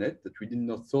this planet that we did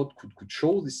not thought could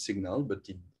show this signal, but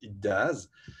it does.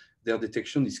 Their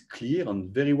detection is clear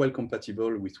and very well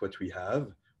compatible with what we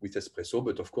have with Espresso,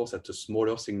 but of course at a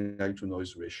smaller signal to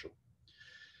noise ratio.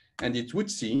 And it would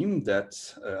seem that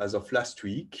as of last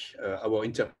week, our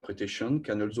interpretation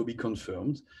can also be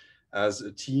confirmed as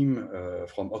a team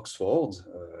from Oxford,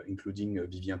 including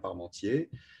Vivien Parmentier,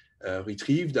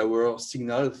 retrieved our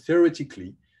signal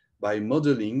theoretically by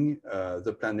modeling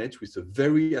the planet with a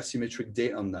very asymmetric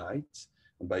day and night.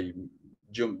 And by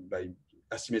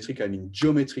asymmetric, I mean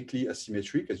geometrically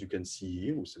asymmetric, as you can see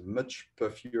here, with a much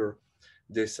puffier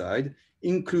dayside,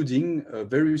 including a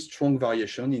very strong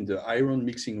variation in the iron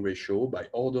mixing ratio by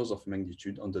orders of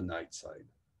magnitude on the night side.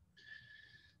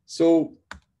 So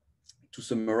to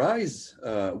summarize,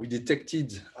 we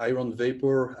detected iron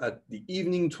vapor at the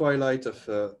evening twilight of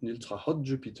an ultra-hot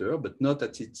Jupiter, but not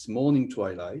at its morning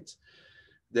twilight.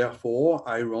 Therefore,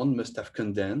 iron must have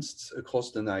condensed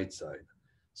across the night side.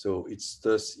 So it's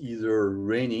thus either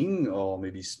raining or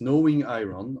maybe snowing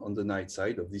iron on the night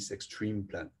side of these extreme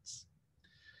planets.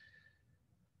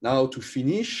 Now to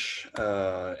finish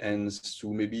and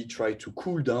to maybe try to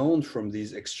cool down from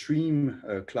these extreme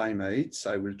climates,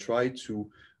 I will try to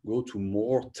go to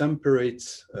more temperate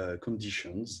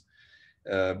conditions,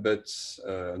 but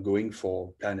going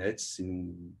for planets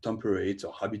in temperate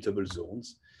or habitable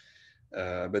zones.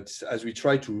 But as we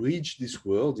try to reach this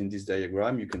world in this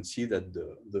diagram, you can see that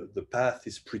the path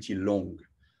is pretty long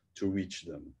to reach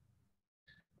them.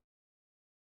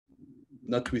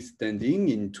 Notwithstanding,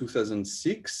 in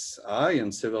 2006, I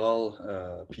and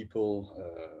several people,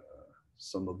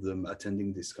 some of them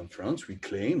attending this conference, we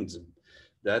claimed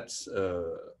that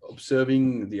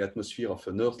observing the atmosphere of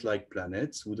an Earth-like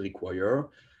planet would require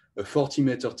a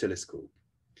 40-meter telescope.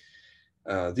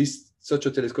 Such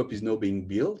a telescope is now being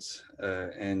built,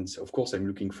 and of course I'm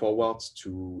looking forward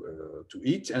to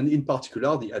it, and in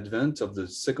particular the advent of the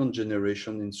second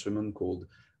generation instrument called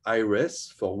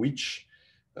IRES, for which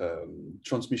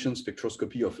transmission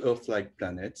spectroscopy of Earth-like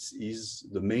planets is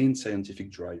the main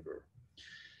scientific driver.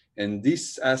 And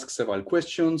this asks several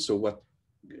questions. So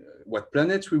what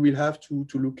planets we will have to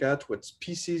look at, what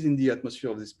species in the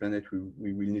atmosphere of this planet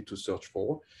we will need to search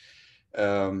for.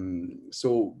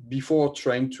 So before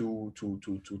trying to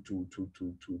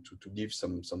give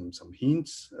some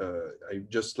hints, I'd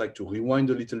just like to rewind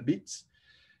a little bit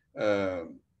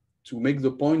to make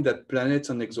the point that planets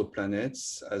and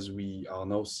exoplanets, as we are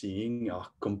now seeing, are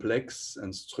complex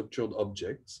and structured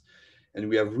objects. And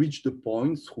we have reached the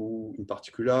point through, in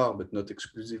particular, but not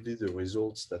exclusively, the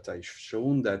results that I've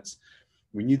shown, that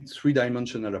we need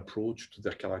three-dimensional approach to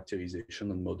their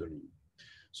characterization and modeling.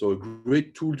 So a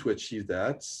great tool to achieve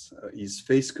that is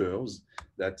phase curves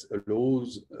that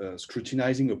allows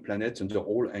scrutinizing a planet under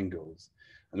all angles.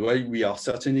 And while we are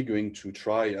certainly going to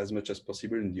try as much as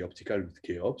possible in the optical with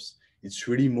KOPS, it's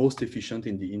really most efficient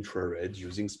in the infrared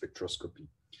using spectroscopy.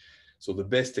 So the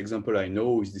best example I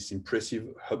know is this impressive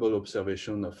Hubble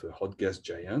observation of a hot gas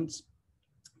giant,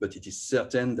 but it is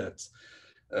certain that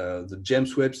the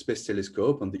James Webb Space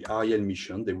Telescope and the Ariel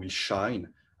mission, they will shine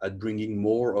at bringing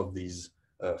more of these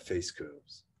phase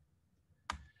curves.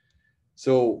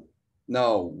 So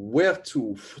now, where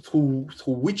to, through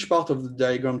which part of the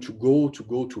diagram to go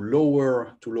to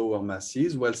lower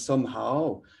masses? Well,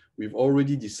 somehow we've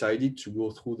already decided to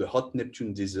go through the hot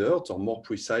Neptune desert, or more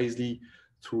precisely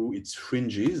through its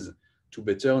fringes, to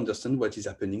better understand what is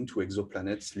happening to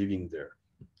exoplanets living there.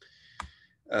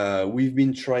 We've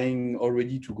been trying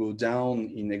already to go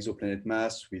down in exoplanet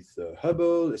mass with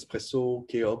Hubble, Espresso,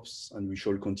 KOPS, and we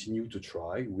shall continue to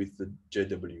try with the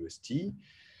JWST.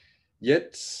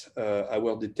 Yet,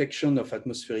 our detection of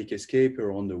atmospheric escape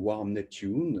around the warm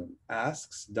Neptune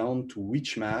asks down to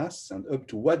which mass and up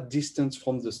to what distance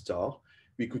from the star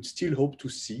we could still hope to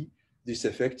see this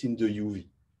effect in the UV.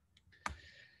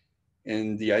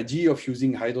 And the idea of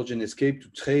using hydrogen escape to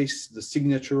trace the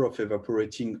signature of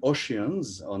evaporating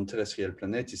oceans on terrestrial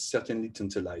planets is certainly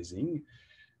tantalizing,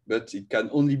 but it can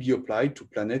only be applied to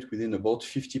planets within about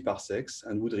 50 parsecs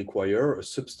and would require a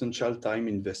substantial time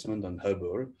investment on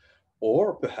Hubble,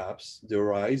 or perhaps the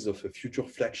rise of a future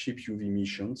flagship UV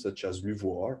mission such as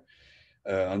LUVOIR.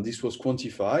 And this was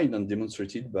quantified and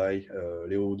demonstrated by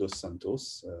Leo dos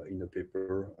Santos in a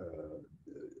paper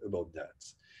about that.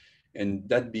 And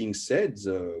that being said,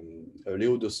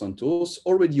 Leo dos Santos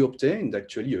already obtained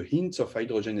actually a hint of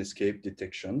hydrogen escape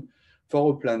detection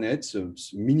for a planet,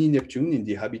 mini Neptune, in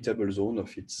the habitable zone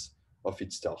of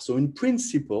its star. So in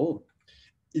principle,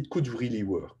 it could really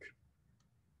work.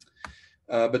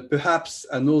 But perhaps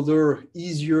another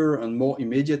easier and more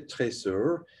immediate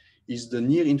tracer is the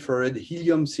near-infrared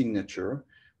helium signature,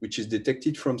 which is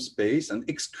detected from space and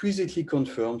exquisitely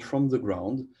confirmed from the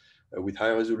ground with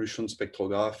high-resolution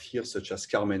spectrograph here, such as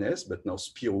Carmenes, but now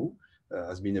Spirou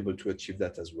has been able to achieve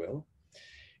that as well.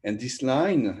 And this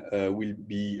line will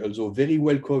be also very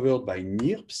well covered by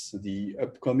NIRPs, the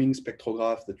upcoming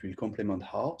spectrograph that will complement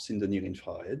HARPS in the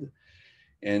near-infrared.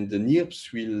 And the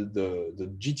NIRPs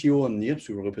the GTO on NIRPs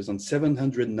will represent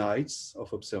 700 nights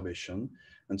of observation.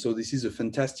 And so this is a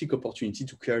fantastic opportunity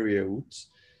to carry out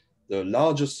the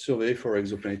largest survey for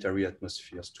exoplanetary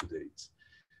atmospheres to date.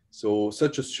 So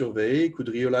such a survey could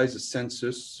realize a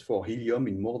census for helium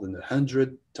in more than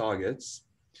 100 targets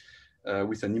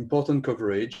with an important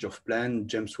coverage of planned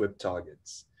James Webb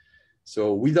targets.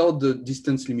 So without the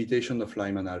distance limitation of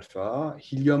Lyman alpha,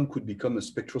 helium could become a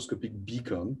spectroscopic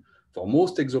beacon for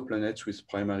most exoplanets with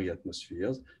primary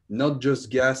atmospheres, not just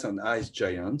gas and ice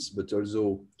giants, but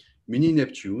also mini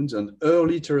Neptunes and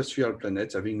early terrestrial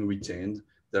planets having retained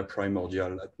their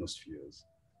primordial atmospheres.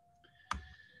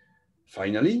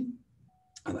 Finally,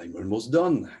 and I'm almost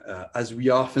done, as we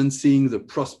are fancying the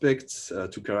prospects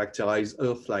to characterize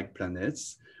Earth-like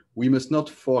planets, we must not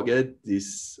forget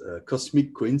this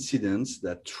cosmic coincidence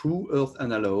that true Earth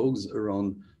analogues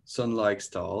around Sun-like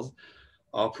stars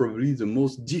are probably the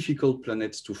most difficult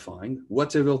planets to find,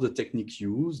 whatever the technique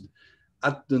used,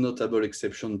 at the notable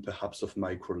exception perhaps of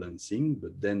microlensing,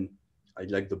 but then I'd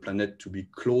like the planet to be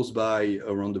close by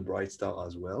around the bright star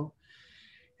as well.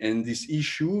 And this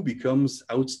issue becomes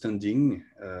outstanding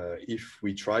if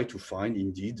we try to find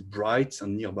indeed bright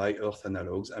and nearby Earth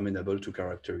analogues amenable to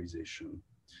characterization.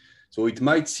 So it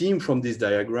might seem from this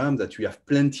diagram that we have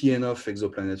plenty enough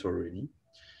exoplanets already,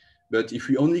 but if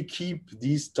we only keep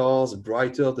these stars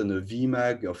brighter than a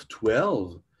Vmag of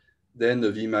 12, then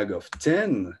a Vmag of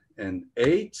 10 and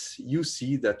 8, you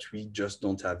see that we just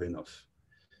don't have enough.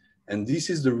 And this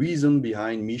is the reason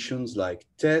behind missions like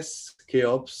TESS,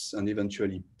 KOPS, and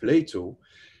eventually Plato,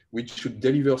 which should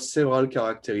deliver several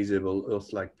characterizable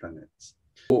Earth-like planets.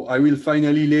 So I will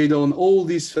finally lay down all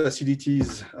these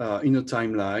facilities in a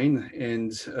timeline,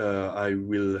 and I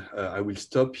will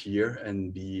stop here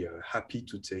and be happy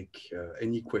to take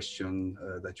any question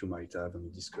that you might have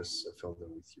and discuss further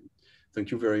with you.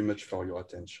 Thank you very much for your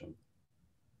attention.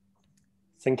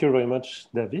 Thank you very much,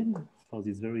 David, for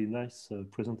this very nice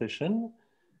presentation.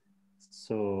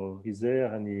 So is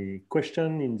there any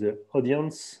question in the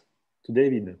audience to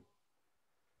David?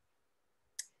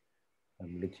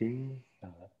 I'm looking.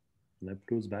 An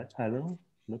applause by Alain.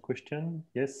 No question?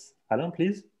 Yes, Alain,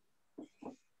 please.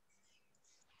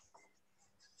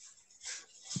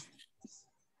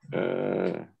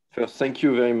 First, thank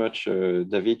you very much,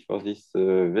 David, for this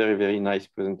very, very nice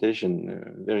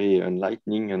presentation, very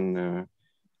enlightening, and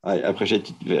I appreciate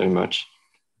it very much.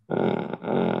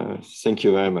 Thank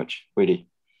you very much, really.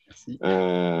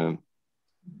 I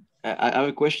have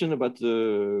a question about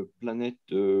the planet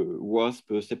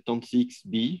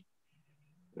WASP-76b.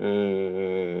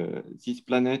 This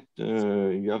planet,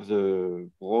 you have the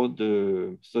broad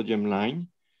sodium line,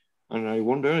 and I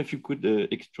wonder if you could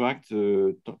extract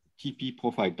the TP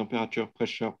profile, temperature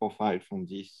pressure profile, from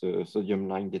this sodium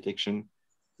line detection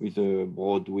with the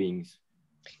broad wings.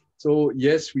 So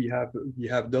yes, we have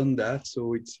done that.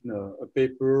 So it's a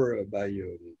paper by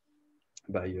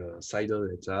Seidel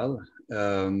et al.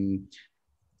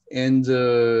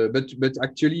 But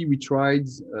actually we tried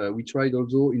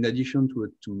also, in addition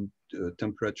to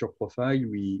temperature profile,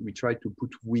 we tried to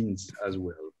put winds as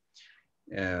well.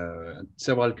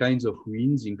 Several kinds of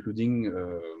winds, including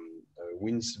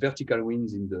winds, vertical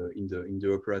winds in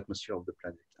the upper atmosphere of the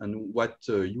planet. And what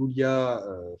Julia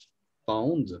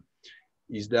found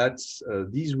is that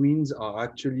these winds are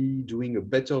actually doing a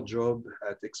better job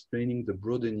at explaining the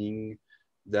broadening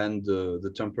than a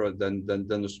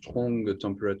strong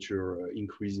temperature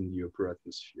increase in the upper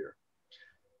atmosphere.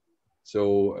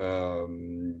 So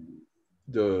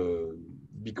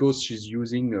because she's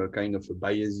using a kind of a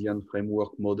Bayesian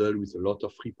framework model with a lot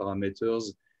of free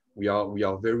parameters, we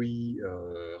are very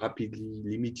rapidly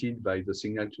limited by the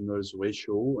signal to noise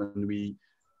ratio, and we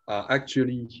are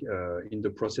actually in the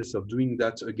process of doing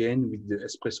that again with the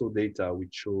espresso data,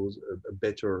 which shows a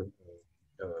better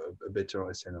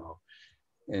SNR.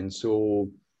 And so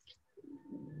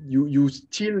you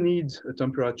still need a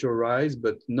temperature rise,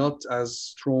 but not as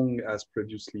strong as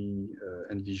previously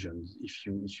envisioned if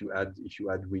you add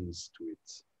winds to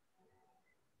it.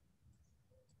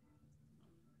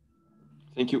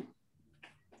 Thank you.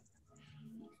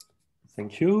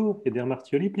 Thank you. Eder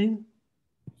Martioli, please.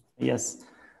 Yes.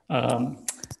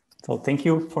 So thank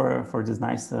you for this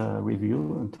nice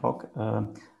review and talk.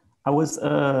 I was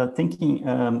thinking,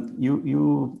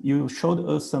 you showed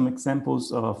us some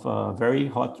examples of very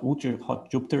hot, ultra hot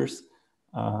Jupiters,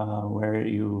 where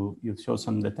you showed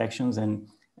some detections, and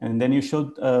then you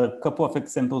showed a couple of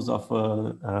examples of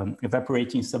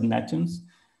evaporating sub-Neptunes.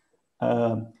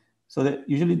 So that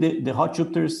usually the hot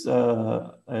Jupiters,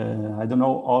 I don't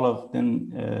know all of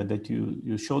them that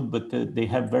you showed, but they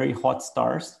have very hot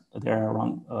stars. They're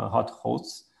around hot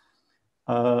hosts.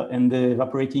 And the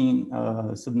evaporating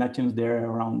sub-Neptunes, they're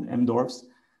around M dwarfs.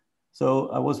 So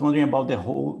I was wondering about the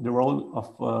role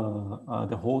of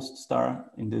the host star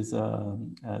in this,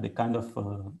 the kind of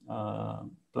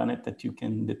planet that you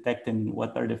can detect, and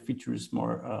what are the features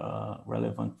more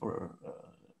relevant for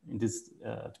in this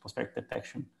atmospheric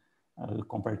detection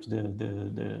compared to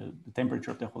the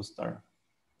temperature of the host star.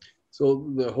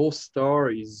 So the host star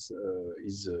is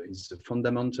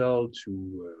fundamental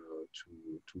to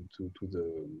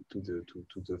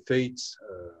the fate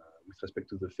with respect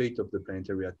to the fate of the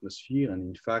planetary atmosphere, and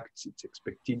in fact, it's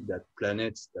expected that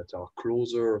planets that are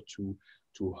closer to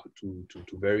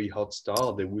very hot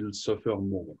stars, they will suffer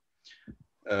more.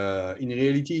 In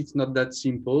reality, it's not that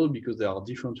simple, because there are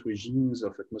different regimes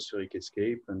of atmospheric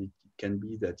escape, and it can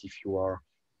be that if you are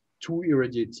too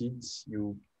irradiated,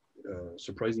 you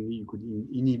surprisingly you could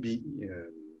inhibit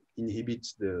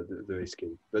the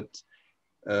escape. But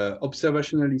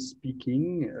observationally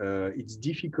speaking, it's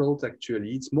difficult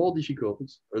actually. It's more difficult,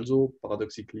 although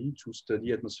paradoxically, to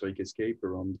study atmospheric escape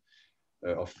around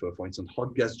for instance,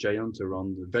 hot gas giants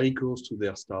around very close to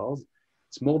their stars.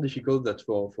 It's more difficult than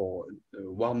for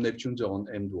warm Neptunes around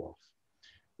M dwarf.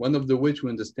 One of the ways to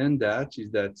understand that is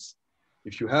that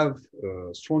if you have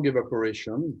strong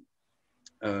evaporation,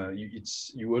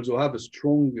 you also have a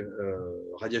strong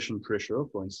radiation pressure,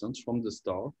 for instance, from the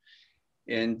star.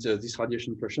 And this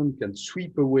radiation pressure can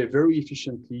sweep away very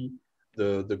efficiently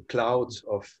the clouds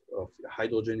of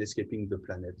hydrogen escaping the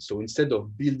planet. So instead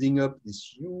of building up these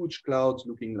huge clouds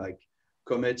looking like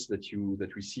comets that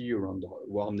we see around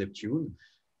warm Neptune,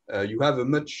 you have a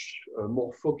much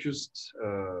more focused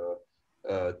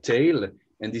tail,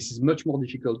 and this is much more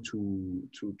difficult to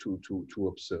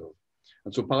observe.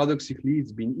 And so paradoxically,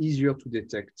 it's been easier to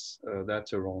detect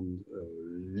that around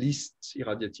least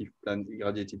irradiated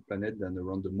planet than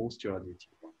around the most irradiated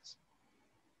ones.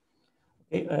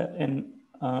 Okay, and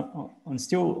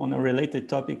still on a related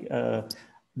topic,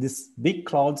 these big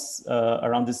clouds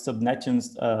around the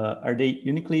sub-Neptunes, are they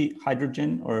uniquely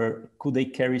hydrogen, or could they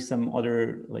carry some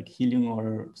other, like helium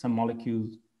or some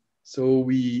molecules? So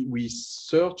we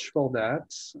search for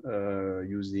that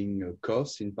using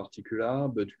COS in particular,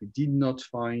 but we did not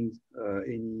find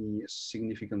any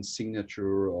significant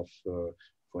signature of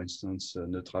for instance,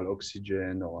 neutral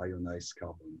oxygen or ionized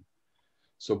carbon.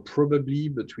 So probably,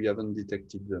 but we haven't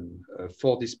detected them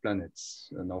for these planets.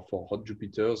 And now for hot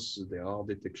Jupiters, there are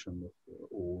detection of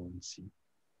O and C.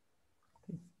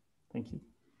 Okay. Thank you.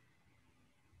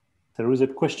 There is a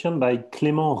question by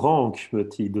Clément Rank,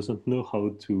 but he doesn't know how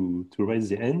to raise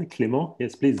the hand. Clément,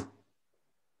 yes, please.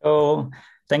 Oh,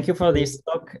 thank you for this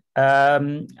talk.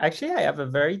 Actually, I have a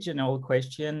very general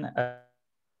question.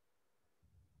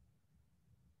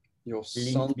 Your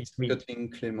sound is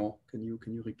cutting, Clément. Can you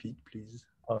repeat, please?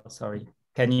 Oh, sorry.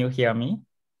 Can you hear me?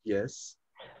 Yes.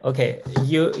 Okay,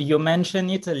 you mentioned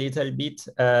it a little bit.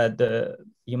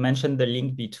 You mentioned the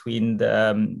link between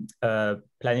the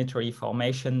planetary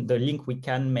formation, the link we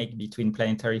can make between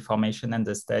planetary formation and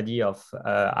the study of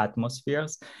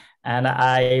atmospheres. And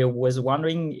I was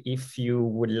wondering if you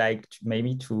would like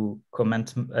maybe to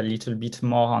comment a little bit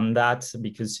more on that,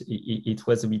 because it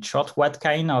was a bit short. What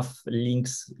kind of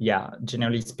links, yeah,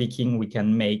 generally speaking, we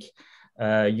can make?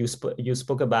 You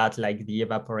spoke about like the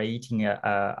evaporating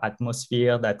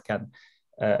atmosphere that can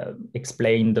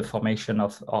explain the formation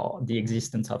of or the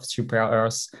existence of super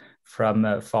Earths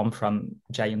formed from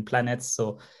giant planets.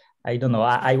 So I don't know.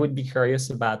 I would be curious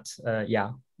about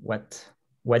yeah, what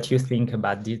you think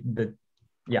about the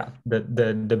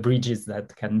bridges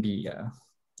that can be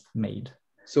made.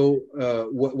 So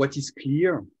what is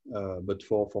clear, but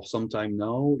for some time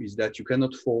now, is that you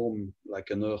cannot form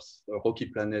like an Earth, a rocky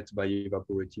planet, by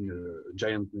evaporating a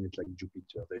giant planet like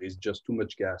Jupiter. There is just too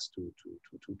much gas to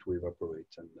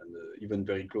evaporate, and even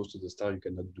very close to the star, you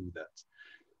cannot do that.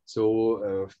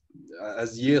 So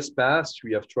as years pass,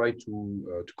 we have tried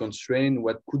to constrain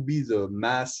what could be the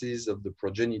masses of the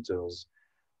progenitors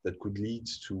that could lead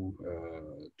to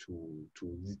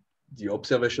the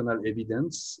observational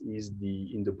evidence is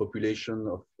in the population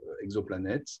of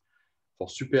exoplanets. For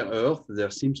super Earth,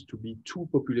 there seems to be two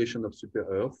populations of super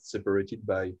Earth separated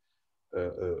by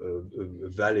a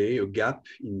valley, a gap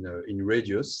in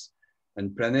radius.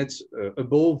 And planets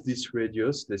above this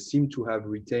radius, they seem to have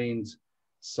retained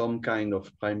some kind of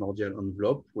primordial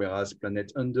envelope, whereas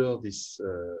planets under this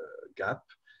gap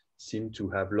seem to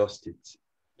have lost it.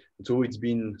 So it's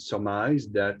been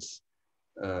surmised that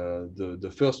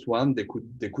the first one, they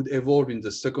could evolve in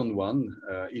the second one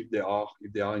if they are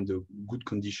in the good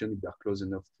condition, if they are close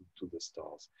enough to the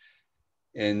stars.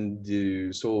 And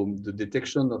so the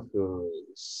detection of a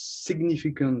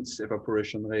significant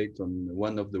evaporation rate on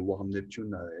one of the warm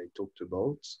Neptune I talked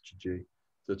about, GJ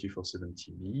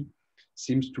 3470b,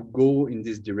 seems to go in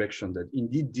this direction, that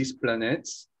indeed these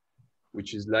planets,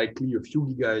 which is likely a few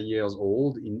giga-years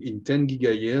old, in 10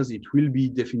 giga-years, it will be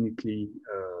definitely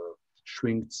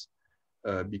shrinked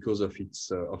because of its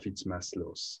mass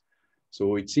loss.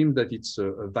 So it seems that it's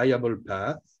a viable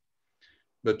path,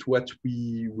 but what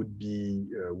we would be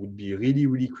really,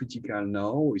 really critical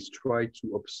now is try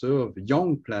to observe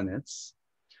young planets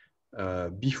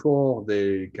before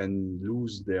they can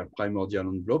lose their primordial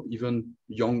envelope, even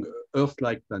young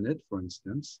Earth-like planet, for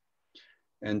instance,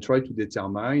 and try to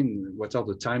determine what are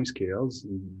the timescales,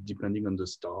 depending on the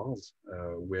stars,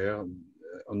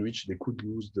 on which they could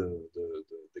lose their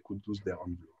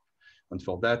envelope. And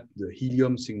for that, the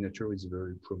helium signature is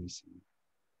very promising.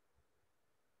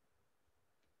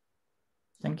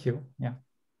 Thank you. Yeah.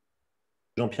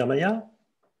 Jean-Pierre Maillard?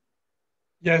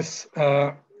 Yes.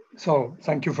 So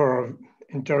thank you for an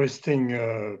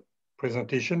interesting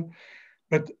presentation.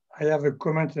 But I have a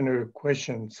comment and a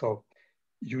question. So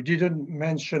you didn't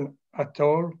mention at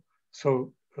all,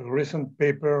 so a recent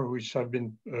paper which have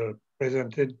been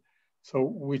presented, so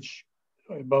which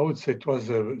about it was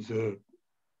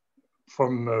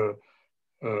from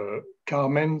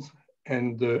Carmen's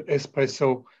and the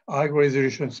espresso high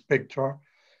resolution spectra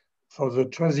for the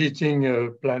transiting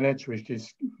planet, which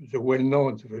is the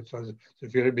well-known, it was the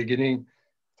very beginning,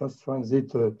 first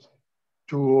transit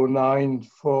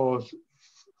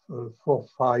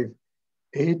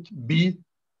 209458b,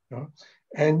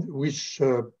 and which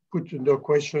put under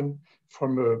question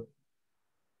from a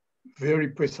very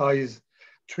precise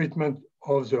treatment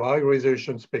of the high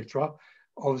resolution spectra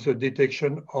of the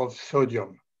detection of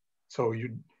sodium. So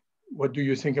what do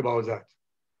you think about that?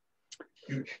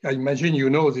 I imagine you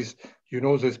know this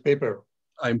paper.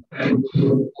 The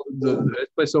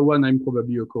espresso one, I'm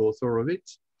probably a co-author of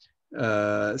it.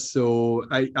 So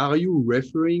are you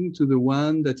referring to the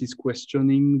one that is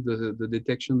questioning the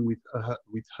detection with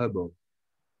Hubble?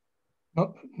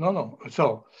 No.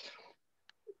 So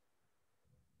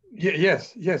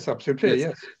yes, absolutely,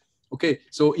 yes. Okay,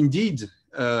 so indeed,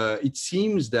 it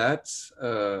seems that,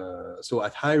 so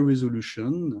at high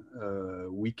resolution,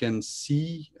 we can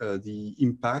see the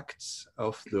impact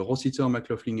of the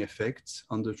Rossiter-McLaughlin effect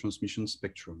on the transmission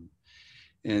spectrum.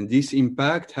 And this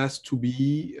impact has to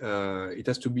be, it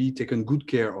has to be taken good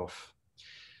care of.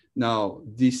 Now,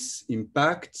 this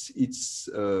impact, it's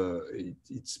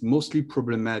mostly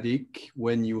problematic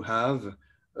when you have,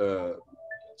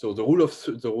 so the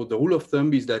rule of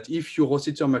thumb is that if your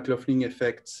Rossiter-McLaughlin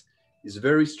effect is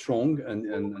very strong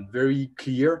and very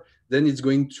clear, then it's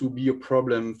going to be a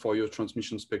problem for your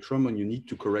transmission spectrum and you need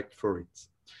to correct for it.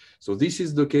 So this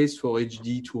is the case for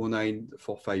HD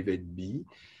 209458b.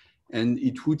 And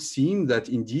it would seem that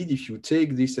indeed, if you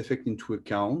take this effect into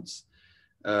account,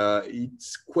 it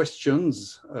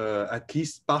questions, at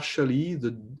least partially,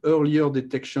 the earlier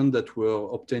detection that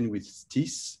were obtained with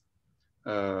STIS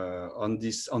on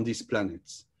this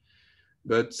planet.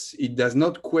 But it does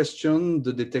not question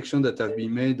the detection that have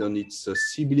been made on its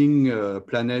sibling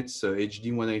planets,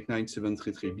 HD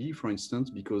 189733b, for instance,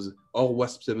 because, or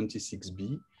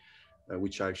WASP76b,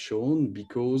 which I've shown,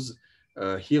 because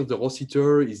here the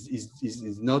Rossiter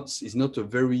is not a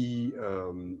very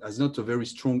has not a very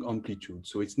strong amplitude,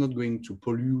 so it's not going to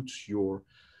pollute your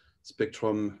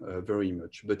spectrum very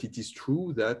much. But it is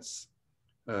true that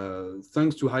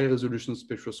thanks to high resolution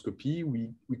spectroscopy,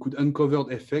 we could uncover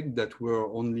effects that were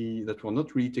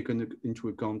not really taken into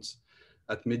account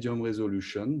at medium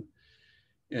resolution,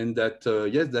 and that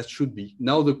yes, that should be.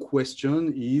 Now the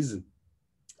question is,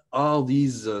 are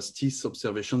these STIS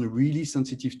observations really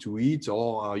sensitive to it,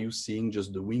 or are you seeing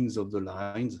just the wings of the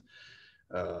lines?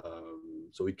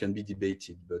 So it can be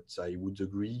debated, but I would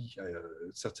agree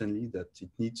certainly that it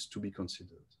needs to be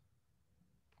considered.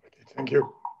 Okay, thank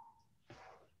you.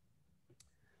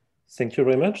 Thank you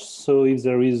very much. So if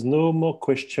there is no more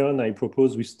question, I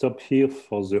propose we stop here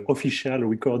for the official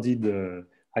recorded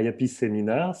IAP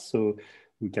seminar. So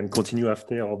we can continue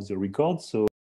after of the record. So